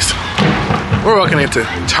couple days. We're walking into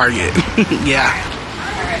Target. Yeah.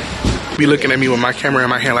 Be looking at me with my camera in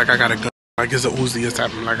my hand like I got a gun. Like it's a Uzi or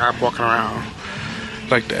something. Like I'm walking around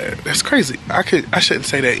like that. That's crazy. I shouldn't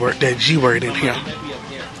say that G word in here.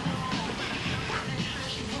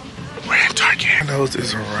 We're in Target. Nose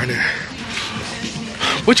is running.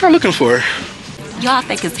 What y'all looking for? Y'all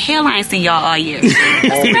think it's hell I ain't seen y'all all year.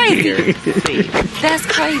 That's crazy. That's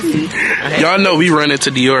crazy. Y'all know we run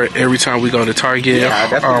into Dior every time we go to Target. Yeah,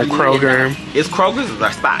 that's Kroger. It's Kroger's is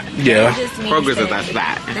our spot. Yeah. Kroger's is our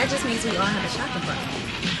spot. That just means we all have a shopping cart.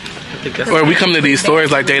 Or we come to these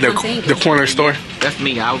stores like they the corner store. That's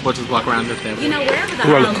me. I would just walk around this thing. You know, wherever the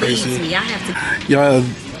Well, aisle leads crazy. me, I have to. Y'all,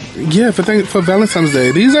 yeah, for Valentine's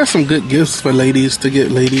Day, these are some good gifts for ladies to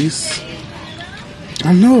get ladies.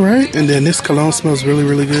 I know, right? And then this cologne smells really,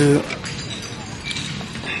 really good.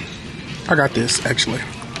 I got this, actually.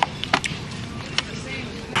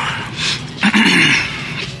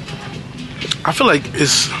 I feel like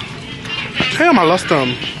it's... Damn, I lost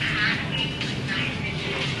them.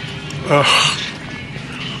 Ugh.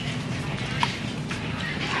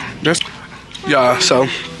 That's... Yeah, so...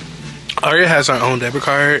 Ariya has her own debit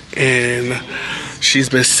card, and she's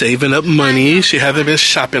been saving up money. She hasn't been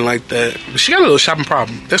shopping like that. But she got a little shopping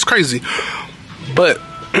problem. That's crazy. But...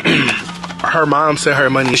 her mom sent her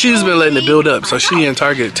money. She's been letting it build up, so she in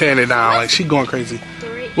Target tearing it down. Like, she going crazy.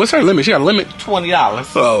 What's her limit? She got a limit?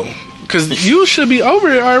 $20. Oh, because you should be over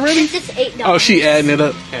it already. It's just $8. Oh, she adding it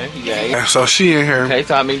up. Okay, yeah. So she in here. Okay,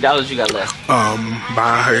 so how many dollars you got left?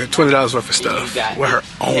 Buying her $20 worth of stuff with her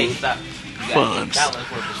own funds.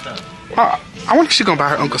 I wonder if she gonna buy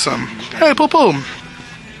her uncle something. Hey, Poo Poo,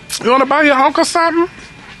 you wanna buy your uncle something?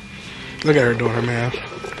 Look at her doing her math.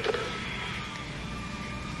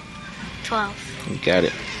 12. You got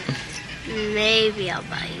it. Maybe I'll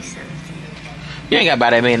buy you something. You ain't got to buy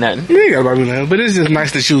that man nothing. You ain't got to buy me nothing, but it's just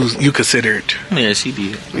nice that you considered. Yeah, she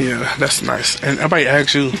did. Yeah, that's nice. And everybody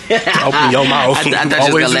asks you to open your mouth. I thought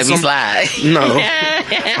you was gonna let me slide. No.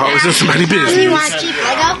 Always in somebody's business. You want cheap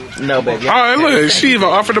Lego? No, baby. All right, look, she even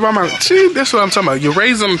offered to buy my... See, that's what I'm talking about. You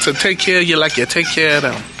raise them to take care of you like you take care of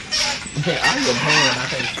them.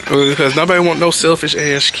 Because nobody want no selfish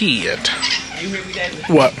ass kid. You hear me, David?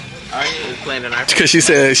 What? Because she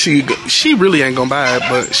said she really ain't gonna buy it,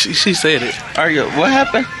 but she said it. Ariya, what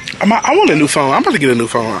happened? I want a new phone. I'm about to get a new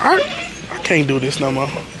phone. I can't do this no more.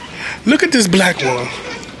 Look at this black one.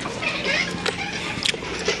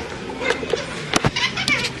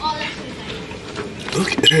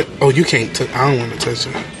 Look at it. Oh, you can't touch. I don't want to touch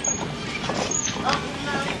it.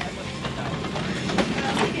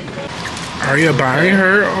 Ariya buying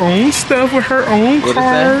her own stuff with her own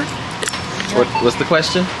card. What's the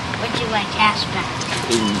question? Would you like cash back?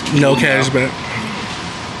 No cash back.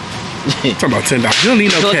 Talking about $10. You don't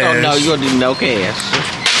need no cash. No, you don't need no cash.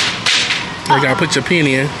 You gotta put your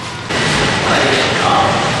penny in.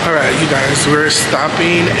 Alright, you guys, we're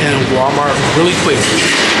stopping in Walmart really quick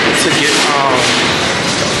to get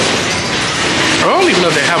I don't even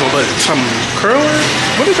know if they have them, but some curler?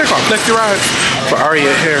 What is that called? Flexi rods for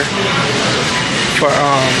Ariya hair. For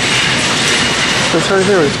because her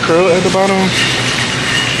hair is curled at the bottom.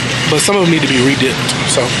 But some of them need to be redipped,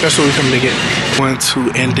 so that's what we're coming to get. Went to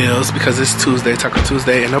Endell's because it's Tuesday, Taco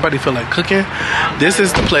Tuesday, and nobody feel like cooking. This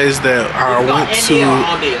is the place that I went to.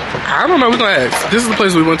 I don't know. We're gonna ask. This is the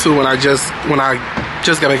place we went to when I just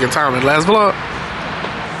got back in town. In the last vlog.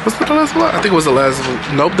 Was it the last vlog? I think it was the last.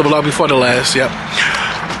 Nope, the vlog before the last. Yep.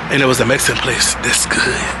 And it was a Mexican place. That's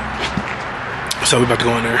good. So we're about to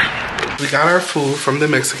go in there. We got our food from the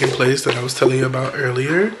Mexican place that I was telling you about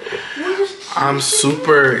earlier. I'm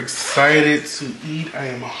super excited to eat. I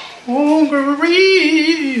am hungry.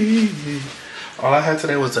 All I had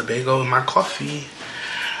today was a bagel and my coffee.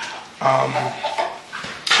 I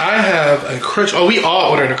have a crunch. Oh, we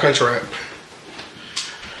all ordered a crunch wrap.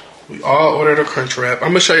 We all ordered a crunch wrap. I'm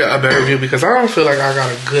gonna show you a better view because I don't feel like I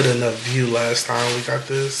got a good enough view last time we got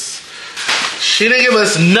this. She didn't give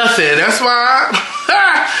us nothing. That's why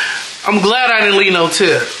I'm glad I didn't leave no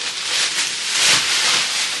tip.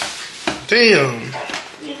 Damn.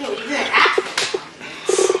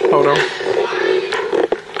 Hold on.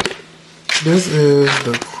 This is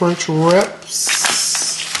the crunch wraps.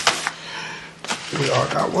 We all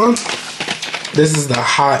got one. This is the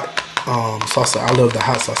hot salsa. I love the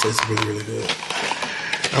hot salsa. It's really, really good.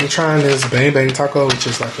 I'm trying this bang bang taco, which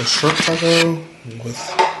is like a shrimp taco with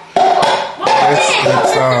it's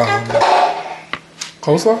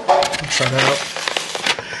coleslaw. Try that out.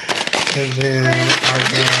 And then I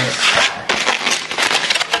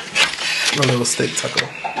got a little steak taco.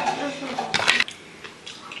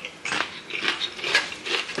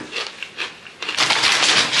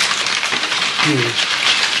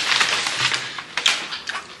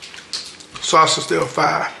 Sauce is still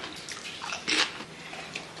fire.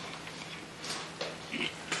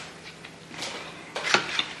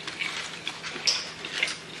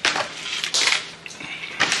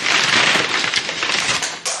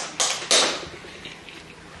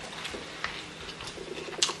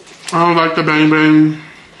 I don't like the bang bang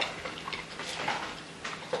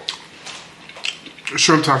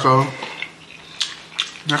shrimp taco.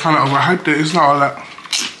 That kind of overhyped it. It's not all that.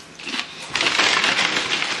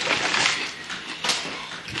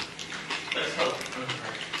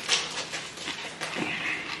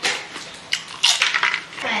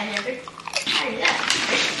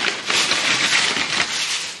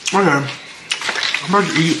 Okay, I'm about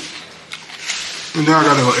to eat. And then I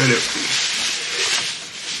gotta go edit.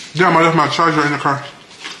 Damn, I left my charger in the car.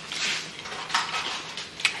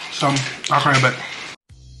 So, I'll call you back.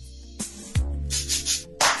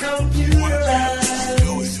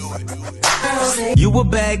 You a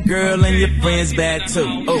bad girl and your friends bad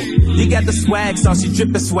too. Oh, you got the swag sauce, you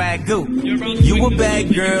drippin' swag goo. You a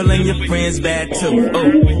bad girl and your friends bad too. Oh,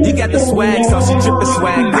 you got the swag sauce, you drippin'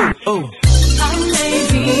 swag goo. Oh, I may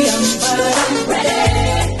be young, but I'm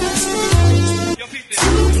ready to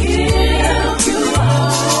give you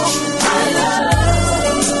all my love.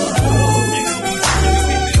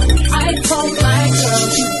 I told my girl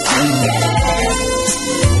you can get it.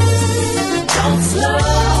 Don't slow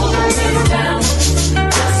me down.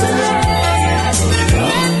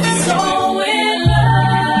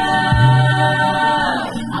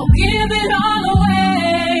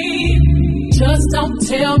 Don't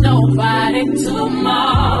tell nobody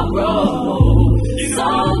tomorrow. So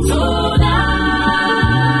tonight,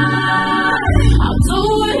 I'll do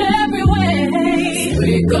it every way,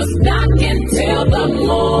 because I can tell the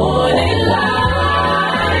morning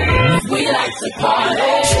light. We like to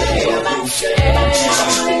party.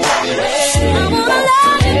 I wanna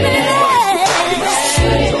love you, baby.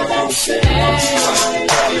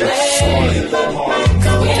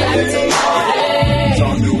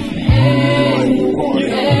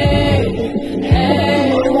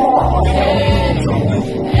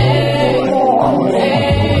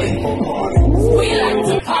 We like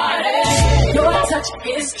to party.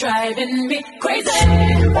 It's driving me crazy.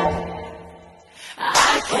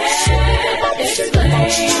 I can't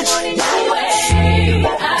explain the way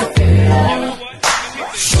I feel.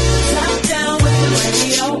 Top down with the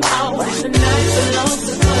radio out, the night belongs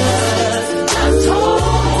to us. Just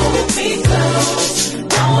hold me close,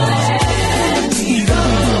 don't let me go.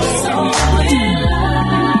 So in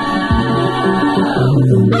love,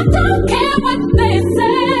 I don't care what they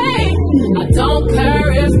say. I don't care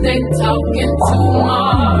if they talking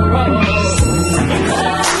tomorrow.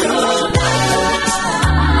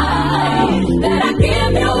 That I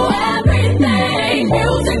give you everything.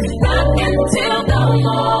 Music rockin' till the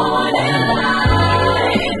morning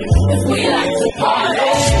light. 'Cause we like to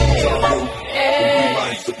party. We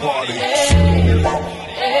like to party. We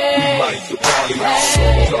like to party. We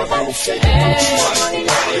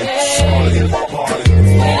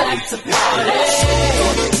like to party.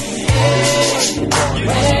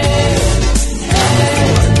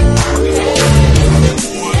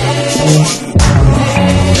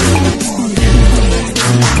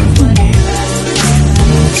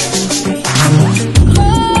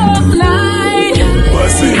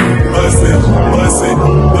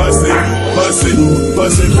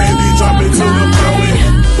 Bust it, baby, drop it to the floor.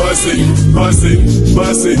 Bust it, bust it,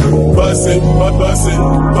 bust it, bust it, bust it,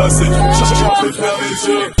 bust it, drop it,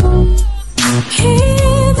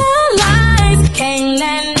 Hear the lights, can't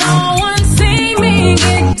let no one see me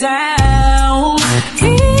get down.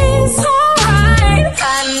 It's alright,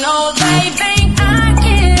 I know they think I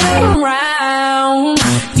get around.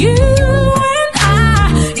 You and I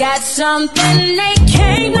got something they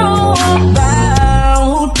can't know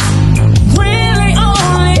about. Really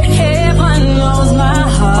only heaven knows my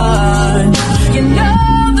heart. You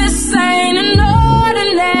know this ain't an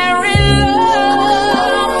ordinary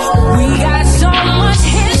love. We got so much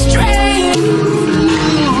history.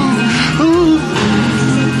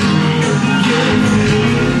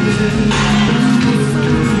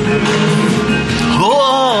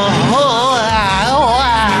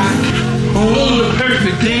 On the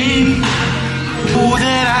perfect day, oh,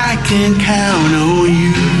 that I can count on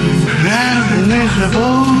you. Now and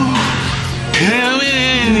miserable,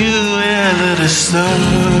 coming you under the sun.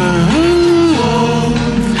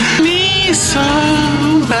 Need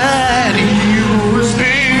somebody who will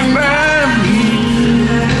stand by me.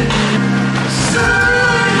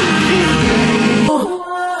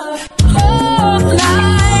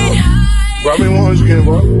 Bro, how many ones you getting,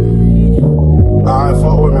 bro? Alright,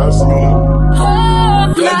 fuck with me, I'll see you.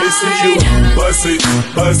 Let me see you bust it,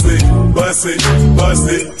 bust it, bust it, bust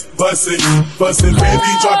it, bust it, bust it,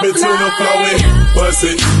 baby, drop it to the floor. Bust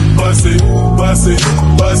it, bust it, bust it,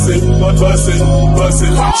 bust it, bust it, bust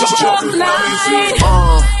it,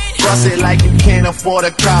 bust it like you can't afford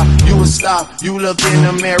a car. You a star, you look in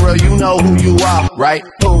the mirror, you know who you are, right?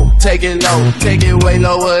 Ooh. take it low, take it way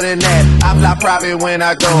lower than that. I fly private when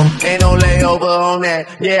I go, ain't no layover on that.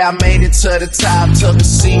 Yeah, I made it to the top, took a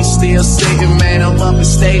seat, still sitting, man. I'm up in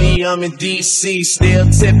stadium in DC, still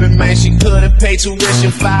tipping, man. She could've paid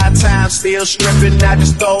tuition 5 times, still stripping. I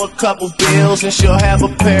just throw a couple bills and she'll have a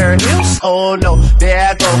pair of hips. Oh no, there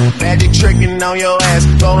I go, magic tricking on your ass,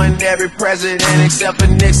 blowing every president except for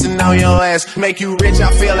Nixon on your ass. Make you rich,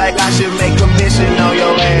 I feel like I should make commission on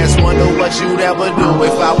your ass. Wonder what you'd ever do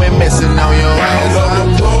if I went missing on your ass.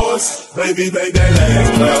 Round of applause, baby, make that ass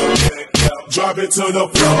clap. Drop it to the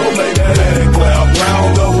floor, make that ass clap.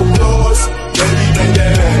 Round of applause, baby, make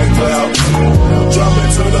that ass clap. Drop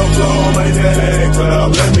it to the floor, make that ass clap.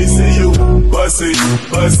 Let me see you bust it,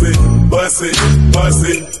 bust it, bust it, bust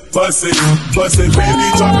it, bust it, bust it, baby,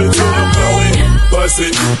 drop it to the floor. Bust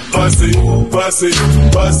it, bust it, bust it,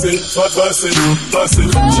 bust it, bust it, bust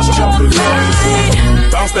it, just jump it low.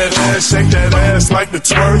 Bounce that ass, shake that ass like the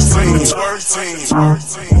twerk scene.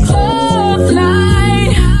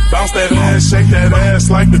 Bounce that ass, shake that ass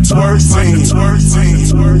like the twerk scene.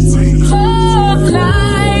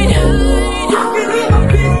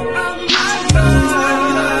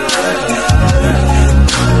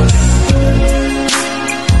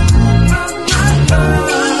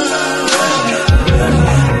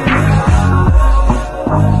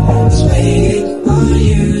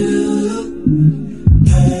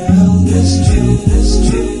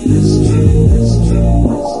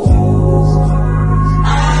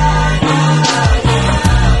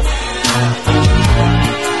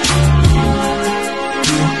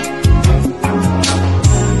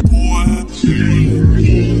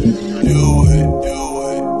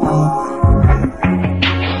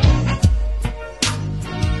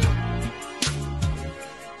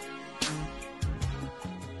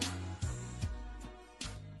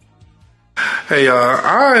 Hey y'all,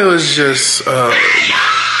 I was just oh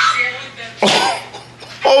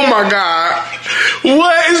my god,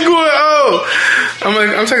 what is going on?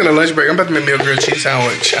 I'm taking a lunch break. I'm about to make me a grilled cheese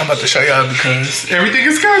sandwich. I'm about to show y'all because everything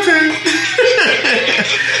is content.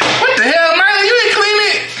 What the hell, man? You ain't clean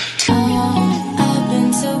it. I've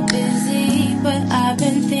been so busy, but I've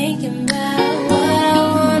been thinking about what I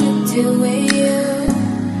wanna do with you.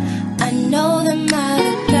 I know that my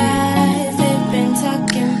other guys, they've been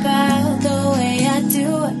talking about the way I do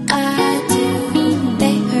what I do.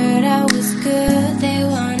 They heard I was good, they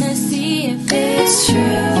wanna see if it's true.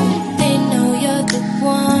 They know you're the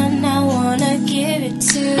one I wanna give it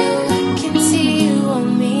to. I can see you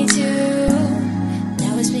want me too.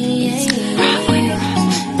 Now it's me and you.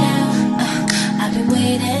 Now I've been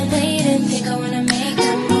waiting, think I wanna make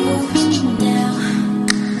that move now.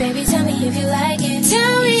 Baby, tell me if you like it.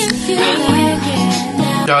 Tell me if you like it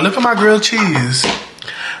now. Y'all, look at my grilled cheese.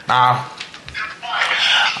 Now,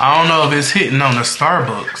 I don't know if it's hitting on the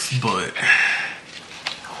Starbucks, but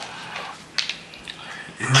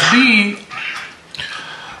it's big.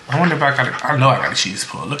 I wonder if I know I got a cheese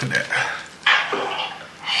pull. Look at that.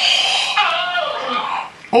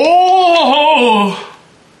 Oh!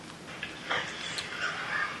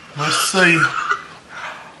 Let's see.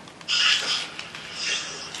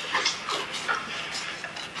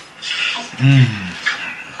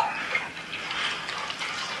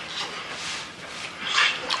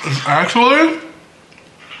 It's actually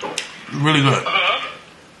really good.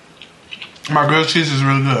 My grilled cheese is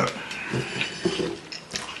really good.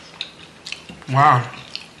 Wow.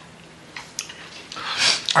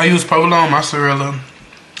 I use provolone, mozzarella,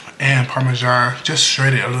 and Parmesan. Just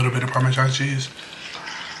shredded a little bit of Parmesan cheese.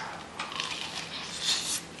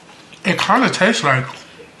 It kind of tastes like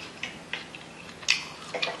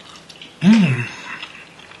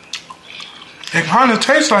it kind of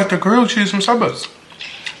tastes like the grilled cheese from Starbucks.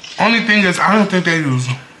 Only thing is, I don't think they use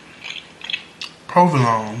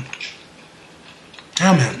provolone.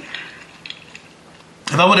 Damn it.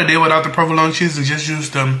 If I would have did without the provolone cheese and just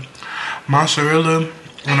used the mozzarella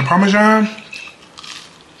and the Parmesan,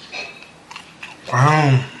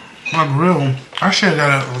 wow, my grill, I should have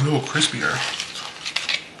got it a little crispier.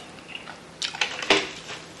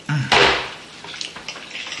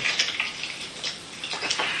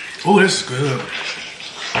 Oh, this is good.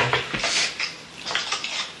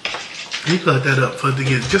 You cut that up for it to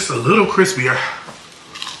get just a little crispier.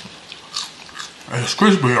 It's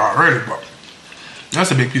crispy already, but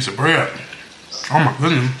that's a big piece of bread. Oh my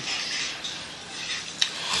goodness.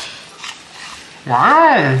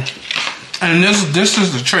 Wow. And this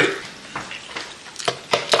is the trick.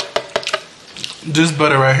 This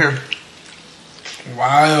butter right here.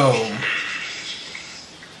 Wow.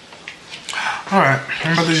 Alright,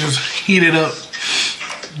 I'm about to just heat it up,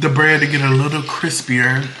 the bread, to get a little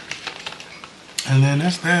crispier. And then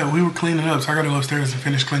that's that. We were cleaning up, so I gotta go upstairs and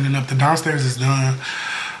finish cleaning up. The downstairs is done.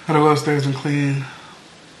 I gotta go upstairs and clean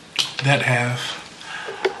that half.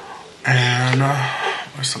 And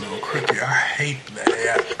it's a little crooked. I hate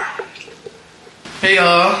that. Hey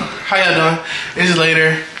y'all, how y'all doing? It's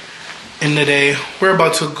later in the day. We're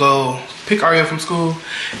about to go pick Ariya from school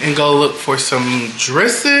and go look for some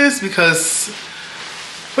dresses because,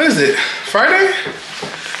 what is it, Friday?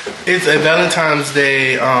 It's a Valentine's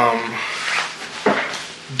Day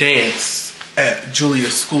dance at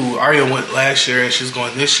Julia's school. Ariya went last year and she's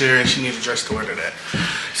going this year and she needs a dress to wear to that.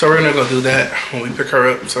 So we're gonna go do that when we pick her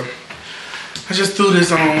up. So I just threw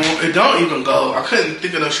this on. It don't even go. I couldn't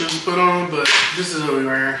think of no shoes to put on, but this is what we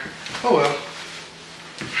wear. Oh well.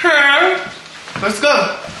 Let's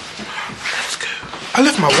go. Let's go. I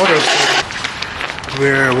left my water upstairs.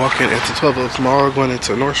 We're walking into 12 Oaks Mall, going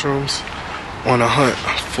into Nordstrom's on a hunt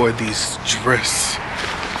for these dresses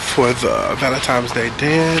for the Valentine's Day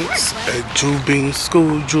dance at Julia's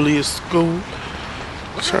school.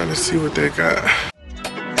 Trying to see what they got.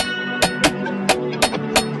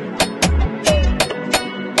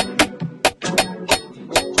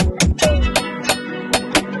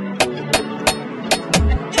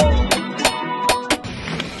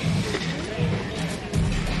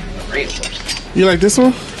 You like this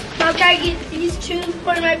one? I'll try to get these two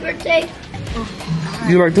for my birthday.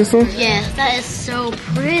 You like this one? Yeah, that is so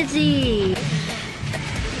pretty.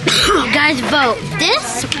 Guys, vote.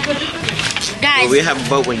 This? Guys. Well, we have a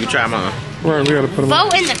vote when you try them on. Right, we gotta put them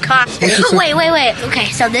vote in the comments. Wait. Okay,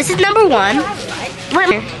 so this is number one.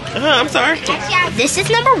 I'm sorry. This is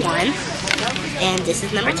number one. And this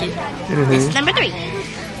is number two. This is number three.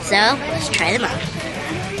 So, let's try them out.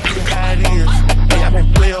 I've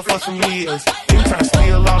been playing for some years. You trying to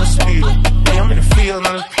steal all the spill. Hey, I'm in the field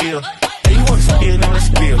on the pill. Hey, you want to spill on the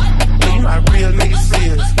spill. Hey, you not real nigga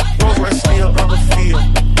serious. Rolls Royce still on the field.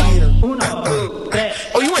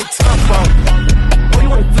 Oh, you ain't tough on. Oh, you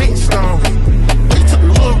ain't Flintstone. You took a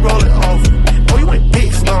little rolling off. Oh, you ain't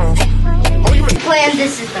big stone. Oh, you ain't plan.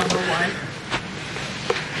 This is number one.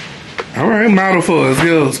 All right, model for us.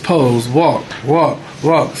 Girls, pose, walk,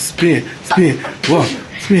 spin, walk,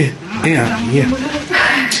 spin. Yeah.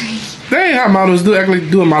 That ain't how models do. Actually,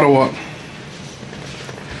 do a model walk.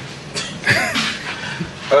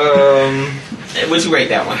 What you rate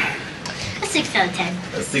that one? A 6 out of 10.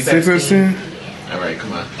 A 6 out of 10? Alright,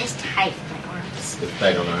 come on. It's tight on my arms. It's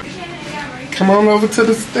tight on arms. Come on over to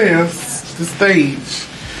the stairs, the stage.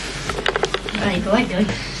 Alright, go ahead.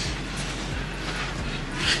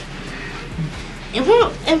 It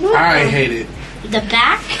won't. I hate it. The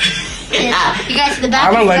back? You guys, the back.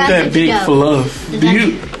 I don't like that big fluff. Do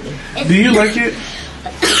you like it?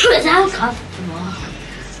 It's uncomfortable.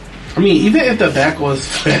 I mean, even if the back was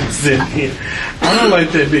fancy, I don't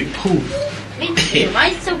like that big poof. Me too. Why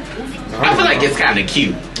is it so poofy? I feel like it's kind of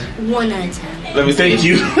cute. 1 out of 10. Let me thank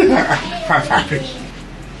you.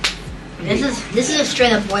 This is a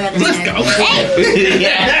straight up 1 out of 10. Let's go.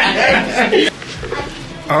 Hey.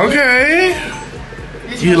 Okay.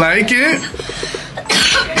 You like it?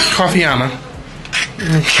 Coffeeana.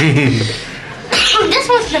 This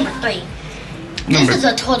one's number 3. This is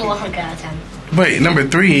a total 100 out of 10. Wait, number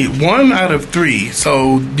 3. 1 out of 3.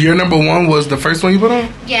 So your number 1 was the first one you put on?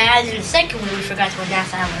 Yeah, and then the second one we forgot to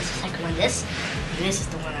announce. That was the second one. This is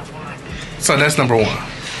the one I want. So that's number 1. No,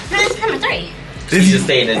 this is number 3. You just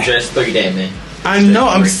stay in the dress 3 day, man. I know.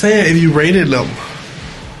 I'm saying if you rated them.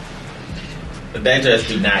 But that dress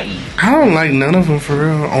do not eat. I don't like none of them for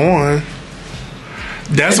real on.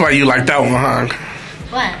 That's why you like that one, huh?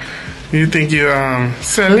 What? You think you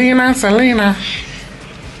Selena.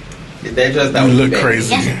 That dress that you look crazy.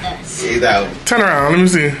 Yes, it does. He's out. Turn around. Let me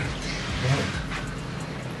see.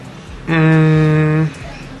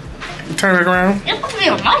 Turn it around. It's supposed to be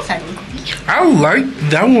on my side. I like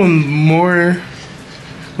that one more.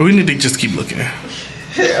 But we need to just keep looking.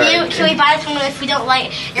 Can we buy this one if we don't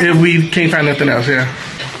like? If we can't find nothing else, yeah.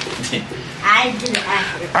 I didn't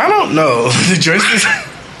ask. I don't know. The dresses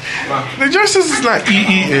is not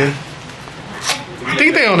eating. I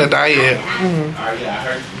think they're on a diet.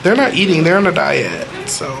 They're not eating. They're on a diet.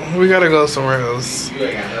 So we gotta go somewhere else.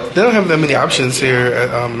 They don't have that many options here at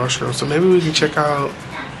Nordstrom. So maybe we can check out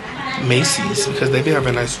Macy's because they be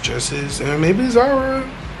having nice dresses, and maybe Zara.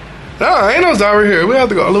 No, ain't no Zara here. We have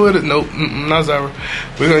to go all the way to not Zara.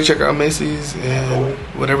 We're gonna check out Macy's and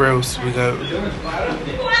whatever else we got.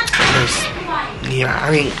 Yeah, I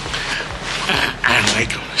mean, I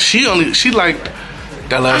like them. She liked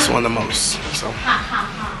that last one the most. So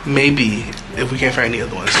maybe if we can't find any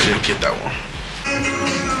other ones, she'll get that one.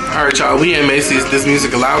 Alright, y'all, we in Macy's. This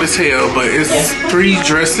music loud as hell, but it's 3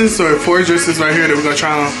 dresses or 4 dresses right here that we're gonna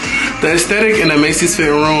try on. The aesthetic in the Macy's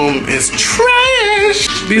fitting room is trash.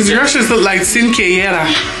 These dresses look like Cinqueira.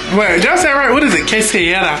 Wait, did I say it right? What is it?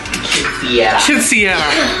 Queseira. Queseira.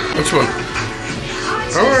 Which one?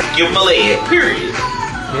 Alright. Give him a leg, period.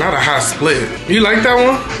 Not a high split. You like that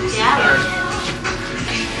one? Yeah.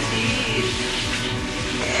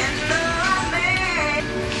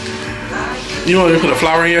 You want me to put a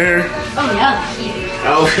flower in your hair? Oh, yeah.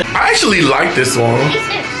 Oh. I actually like this one.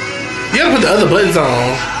 You gotta put the other buttons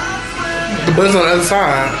on. The buttons on the other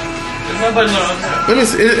side. There's no buttons on the other side. Let me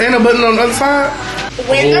see. Ain't a button on the other side?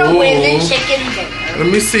 Winner, winner, chicken dinner. Let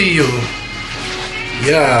me see you.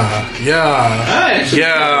 Yeah.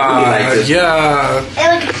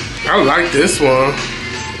 I like this one.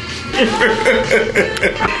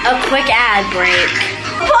 A quick ad break.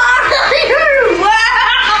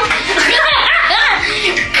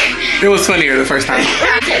 It was funnier the first time.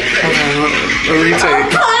 Okay, a retake.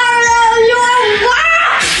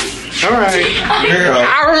 Alright. Girl.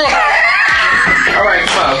 Alright,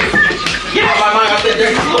 come on. Get out my mind off that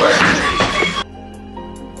dirty floor.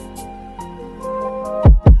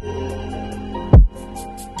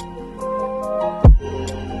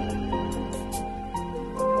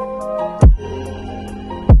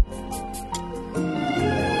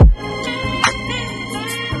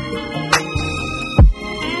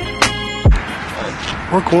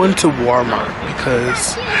 We're going to Walmart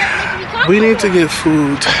because we need to get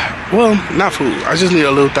food. Well, not food. I just need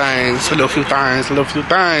a little few things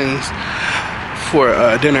for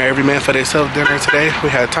dinner. Every man for themselves dinner today. We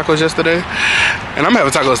had tacos yesterday, and I'm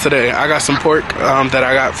having tacos today. I got some pork that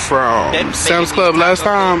I got from Sam's Club last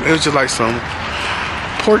time. It was just like some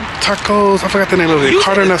pork tacos. I forgot the name of it.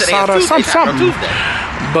 Carne asada, something.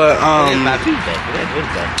 But I'm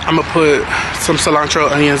gonna put some cilantro,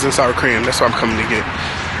 onions, and sour cream. That's what I'm coming to get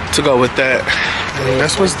to go with that. And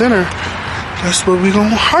that's what's dinner. That's what we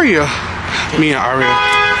gonna hire. Me and Ariya,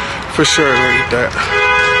 for sure, gonna get that.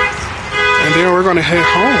 And then we're gonna head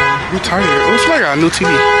home. I'm tired. It looks like I got a new TV.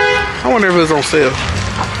 I wonder if it's on sale.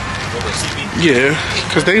 Yeah,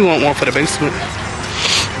 because they want one for the basement.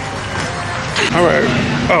 Alright.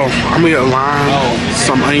 Oh, I'm gonna get lime,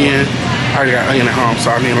 some onion. I already got onion at home,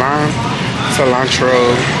 so I need lime, cilantro,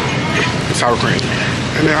 and sour cream.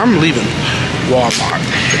 And then I'm leaving Walmart.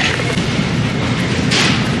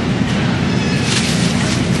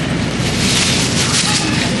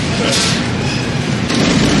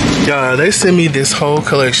 Yeah, they send me this whole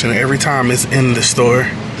collection every time it's in the store.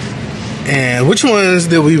 And which ones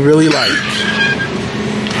did we really like?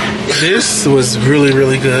 This was really,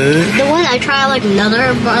 really good. The one I tried, like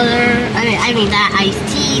Nutter Butter. I mean that iced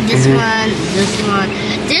tea. This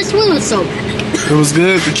one was so bad. It was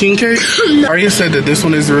good. The king cake. Ariya said that this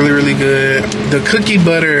one is really, really good. The cookie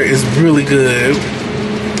butter is really good,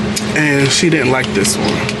 and she didn't like this one.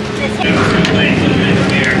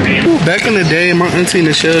 Back in the day, my auntie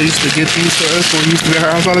Michelle used to get these for us when we used to be at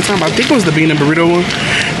her house all the time. I think it was the bean and burrito one,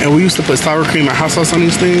 and we used to put sour cream and hot sauce on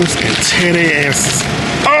these things and tear their asses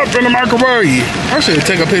up in the microwave. I should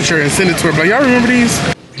take a picture and send it to her. But y'all remember these?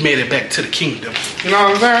 We made it back to the kingdom. You know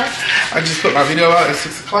what I'm saying? I just put my video out at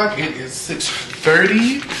 6 o'clock. It is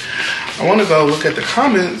 6:30. I want to go look at the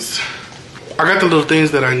comments. I got the little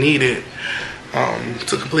things that I needed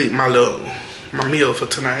to complete my meal for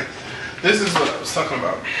tonight. This is what I was talking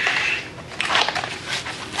about.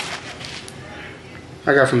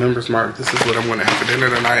 I got from Members Mark. This is what I'm gonna have for dinner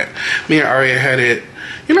tonight. Me and Ariya had it.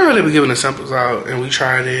 You know how they be giving the samples out, and we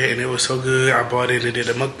tried it, and it was so good. I bought it and did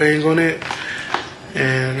a mukbang on it,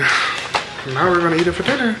 and now we're gonna eat it for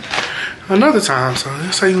dinner another time. So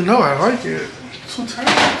that's how you know I like it. 2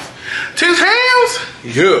 times. 2 times?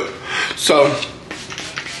 Yeah. So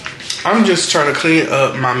I'm just trying to clean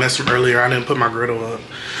up my mess from earlier. I didn't put my griddle up.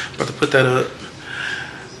 About to put that up.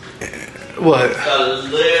 What? A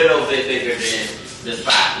little bit bigger than the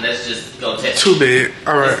spot. Let's just go test. Too big.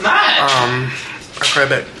 All right. It's not. I'll cry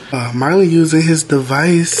back. Mylen using his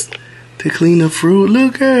device to clean the fruit.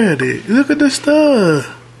 Look at it. Look at the stuff.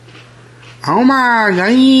 Oh my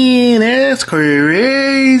god, that's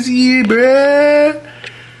crazy, bruh.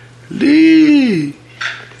 Lee.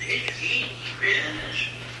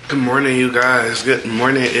 Good morning, you guys. Good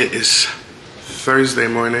morning. It is Thursday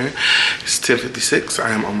morning. It's 10:56.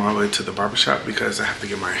 I am on my way to the barbershop because I have to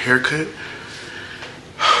get my hair cut.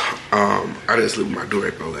 I didn't sleep with my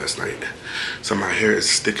do-rag on last night, so my hair is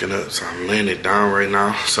sticking up, so I'm laying it down right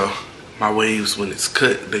now, so my waves, when it's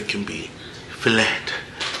cut, they can be flat.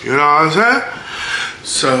 You know what I'm saying?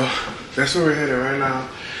 So that's where we're headed right now.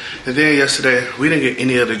 And then yesterday, we didn't get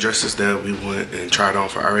any of the dresses that we went and tried on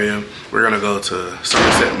for Ariya. We're gonna go to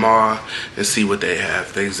Somerset Mall and see what they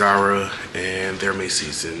have. They Zara and their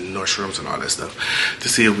Macy's and Nordstrom's and all that stuff to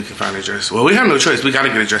see if we can find a dress. Well, we have no choice. We gotta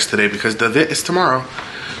get a dress today because the event is tomorrow.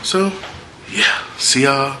 So, yeah, see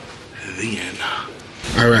y'all then.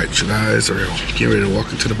 All right, you guys are getting ready to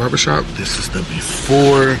walk into the barbershop. This is the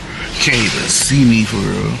before. You can't even see me for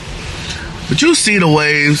real. But you see the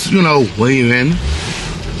waves, you know, waving.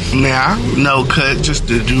 Now, no cut, just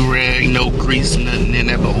the do-rag, no grease, nothing in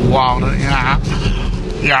it but water. Yeah.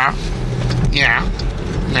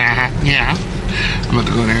 I'm about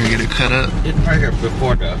to go there and get it cut up. It's right here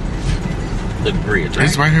before the bridge, right?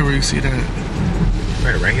 It's right here where you see that.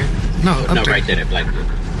 Right here? No, up no, there. right there, that black book.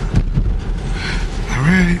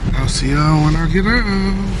 Alright, I'll see y'all when I get out.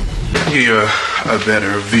 I'll give you a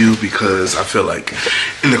better view because I feel like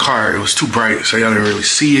in the car it was too bright, so y'all didn't really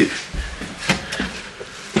see it.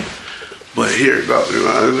 But here it goes, you know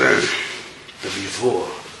what I'm saying? The before.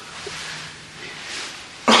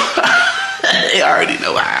 They already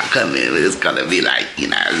know how I come in. It's gonna be like, you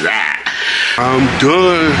know, that. I'm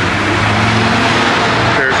done.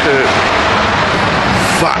 Haircut.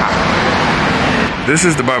 Fuck. This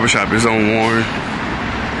is the barbershop. It's on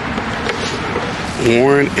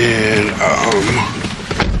Warren and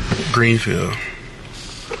Greenfield,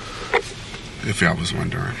 if y'all was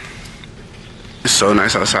wondering. It's so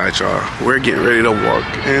nice outside, y'all. We're getting ready to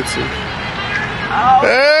walk into. Oh.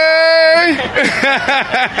 Hey!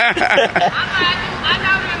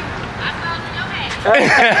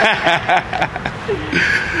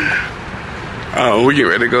 We're getting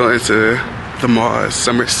ready to go into the mall,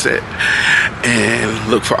 Somerset, and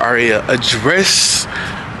look for Ariya a dress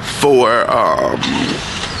for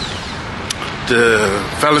the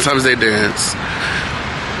Valentine's Day dance.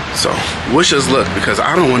 So wish us luck because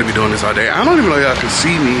I don't want to be doing this all day. I don't even know y'all can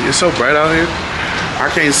see me. It's so bright out here. I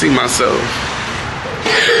can't see myself.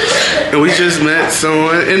 And we just met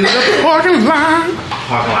someone in the parking lot.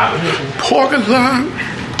 Parking lot.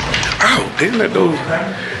 Oh, damn, that door.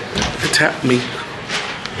 It tapped me.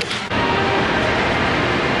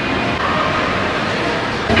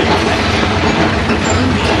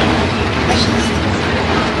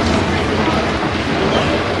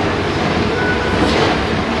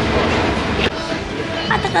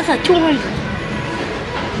 That's a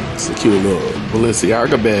 200. It's a cute little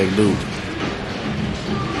Balenciaga bag, dude.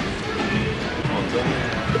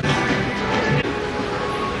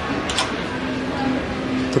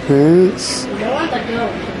 The pants. I want the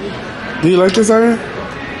gold. Do you like this iron?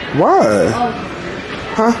 Why?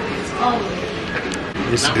 Huh?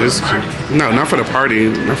 It's cute. No, not for the party,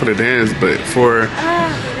 not for the dance, but for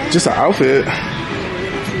just an outfit.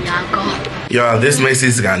 Y'all, this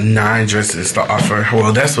Macy's got 9 dresses to offer.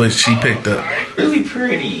 Well, that's what she picked up. Really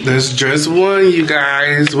pretty. That's dress 1, you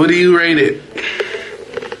guys. What do you rate it?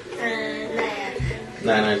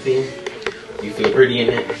 9 out of 10. You feel pretty in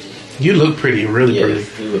it? You look pretty, really pretty.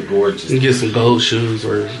 You look gorgeous. You get some gold shoes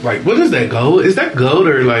or like, what is that gold? Is that gold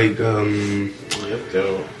or like, Yep,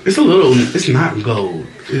 gold. It's a little, it's not gold.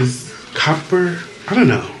 It's copper. I don't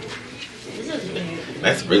know.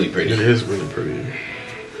 That's really pretty. It is really pretty.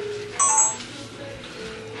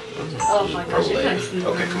 Oh my gosh, you guys see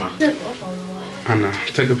okay, come on. I know.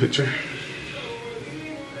 Take a picture.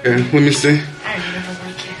 Okay, let me see.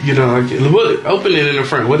 You don't like it? Look, open it in the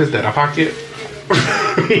front. What is that? A pocket? A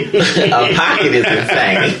pocket is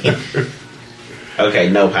insane. Okay,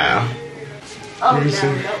 no pal. Oh Let me no, see.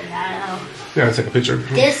 no. You gotta take a picture.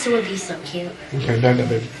 This would be so cute. Okay, that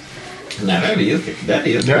baby. Nah, that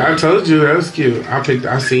is. Yeah, I told you that was cute.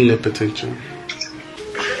 I seen the potential.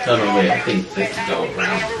 Hold on, wait. I think this is all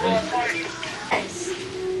brown.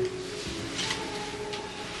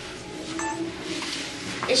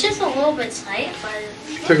 It's just a little bit tight, but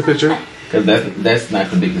Take a picture. Cause that's not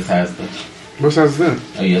the biggest size though. What size is that?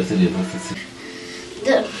 Oh yes, it is.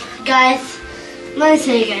 guys, let me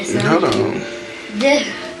tell you guys something. Hold on. Let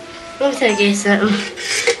me tell you guys something.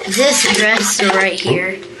 This dress right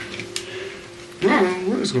here.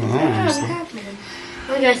 What is going on? Let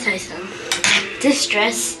me guys tell you something. This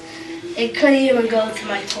dress, it couldn't even go to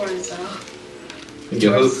my torso.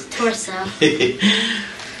 Torso.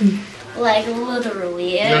 Like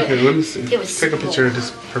literally. Okay, let me see. It was Take a picture of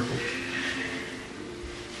this purple.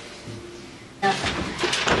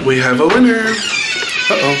 We have a winner.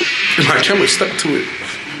 Uh-oh. My camera stuck to it.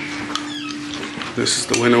 This is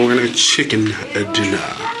the winner chicken dinner.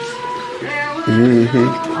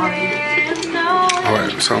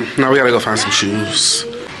 Alright, so now we gotta go find some shoes.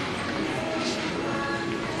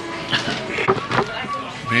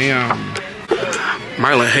 Bam.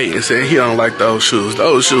 Mylen hating, saying he don't like those shoes.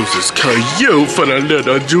 Those shoes is cute for the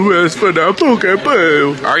little Jewess for the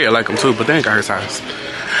pookaboo. Ariya like them too, but they ain't got her size.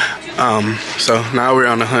 So now we're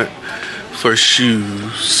on the hunt for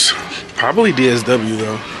shoes. Probably DSW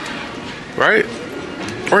though, right?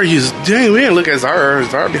 Or use, dang, we didn't look at Zara.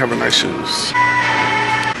 Zara be having nice shoes.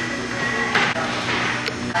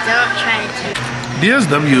 Don't try to.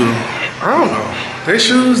 DSW, I don't know. Their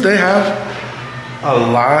shoes, they have a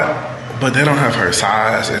lot, but they don't have her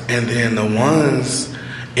size. And then the ones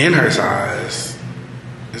in her size,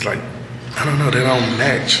 it's like, I don't know, they don't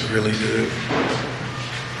match really good.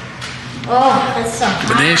 Oh, that's so hot.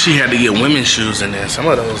 But then she had to get women's shoes in there. Some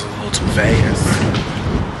of those are a little too fast.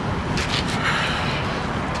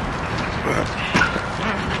 But,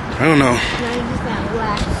 I don't know.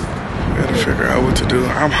 I gotta figure out what to do.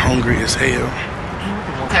 I'm hungry as hell.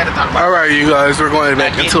 Alright, you guys, we're going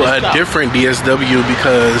back into a different DSW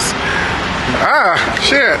because,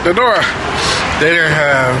 shit, the door. They didn't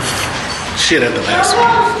have shit at the last one.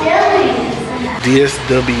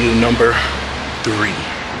 DSW number 3.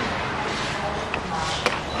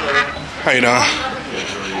 How you doing?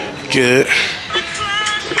 Good.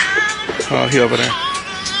 Oh, he over there.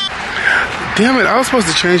 Damn it, I was supposed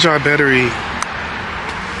to change our battery.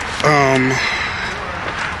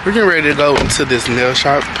 We're getting ready to go into this nail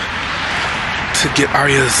shop to get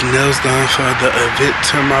Ariya's nails done for the event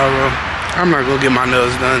tomorrow. I'm not gonna get my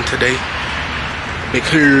nails done today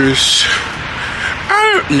because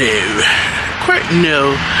I don't quite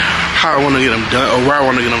know how I want to get them done or where I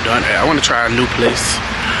want to get them done at. I want to try a new place,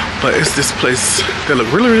 but it's this place that look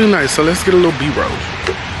really, really nice. So let's get a little B-roll.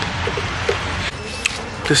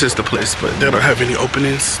 This is the place, but they don't have any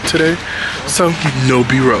openings today, so no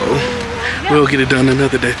B-roll. We'll get it done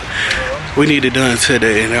another day. We need it done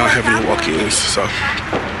today, and they don't have any walk-ins, so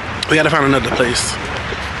we gotta find another place.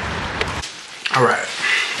 All right,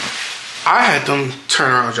 I had them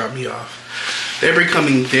turn around and drop me off. They're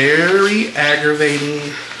becoming very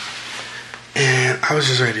aggravating, and I was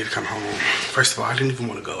just ready to come home. First of all, I didn't even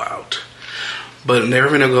want to go out, but they were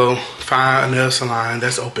gonna go find a nail salon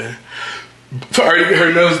that's open for her to get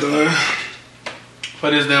her nails done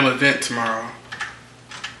for this damn event tomorrow.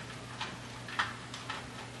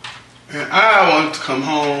 And I want to come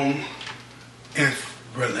home and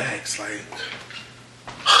relax. Like,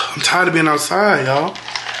 I'm tired of being outside, y'all.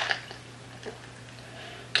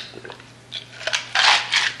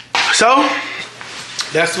 So,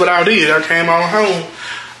 that's what I did. I came on home.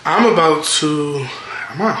 I'm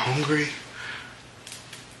I hungry?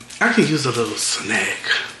 I can use a little snack.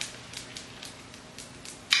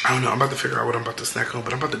 I don't know, I'm about to figure out what I'm about to snack on,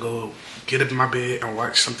 but I'm about to go get up in my bed and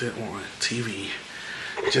watch something on TV.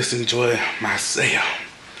 Just enjoy myself.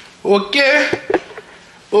 Okay?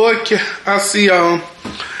 Okay, I'll see y'all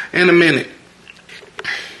in a minute.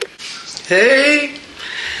 Hey!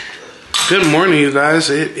 Good morning, you guys.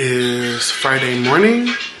 It is Friday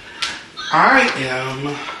morning. I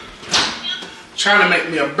am trying to make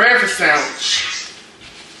me a breakfast sandwich.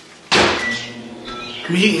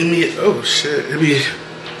 I'm eating me, oh shit, it'd be...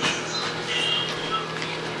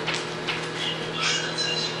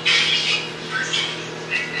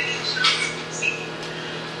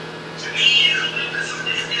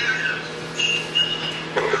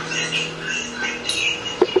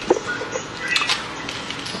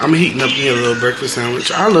 I'm heating up me a little breakfast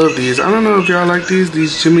sandwich. I love these. I don't know if y'all like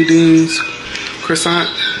these Jimmy Dean's croissant,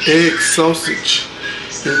 egg, sausage,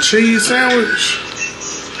 and cheese sandwich.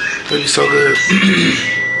 They be so good.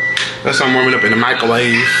 That's why I'm warming up in the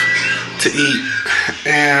microwave to eat.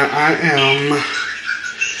 And I am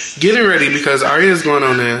getting ready because Ariya's going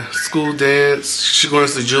on a school dance. She's going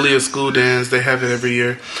to Julia's school dance. They have it every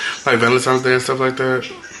year, like Valentine's Day and stuff like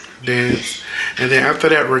that. Dance. And then after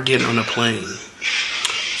that, we're getting on a plane.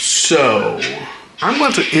 So, I'm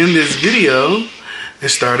going to end this video and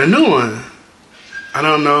start a new one. I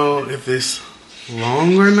don't know if it's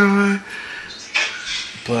long or not,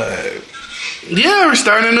 but yeah, we're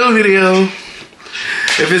starting a new video.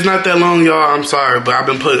 If it's not that long, y'all, I'm sorry, but I've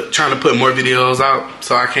been trying to put more videos out,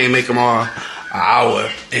 so I can't make them all an hour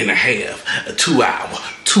and a half, a 2 hour,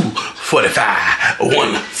 2:45,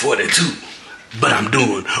 1:42. But I'm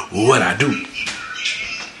doing what I do.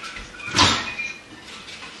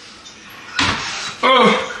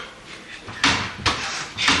 Oh.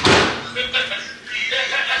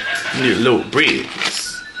 Need little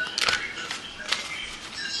breads.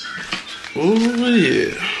 Oh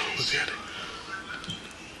yeah. What's that?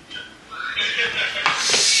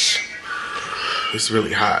 It's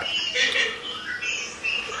really hot.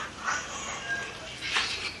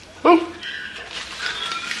 Oh.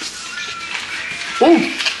 Oh.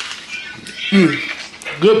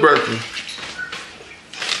 Good breakfast.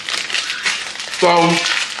 So,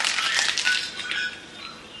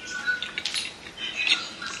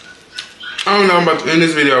 I don't know, I'm about to end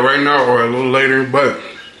this video right now or a little later, but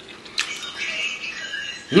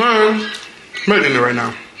no, I'm about to end it right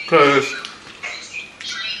now because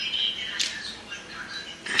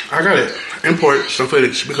I gotta import some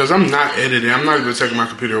footage because I'm not editing. I'm not gonna take my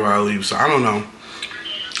computer while I leave, so I don't know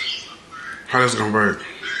how that's gonna work.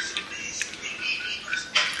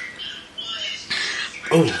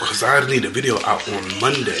 Oh, because I need a video out on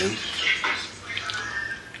Monday.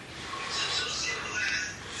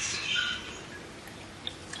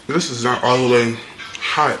 This is not all the way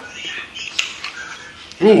hot.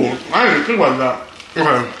 Ooh, I didn't think about that.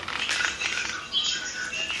 Okay.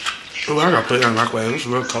 Ooh, I gotta put it in the microwave. It's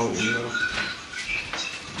real cold, you know.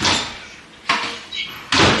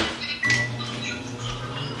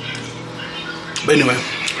 But anyway,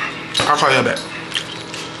 I'll call y'all back.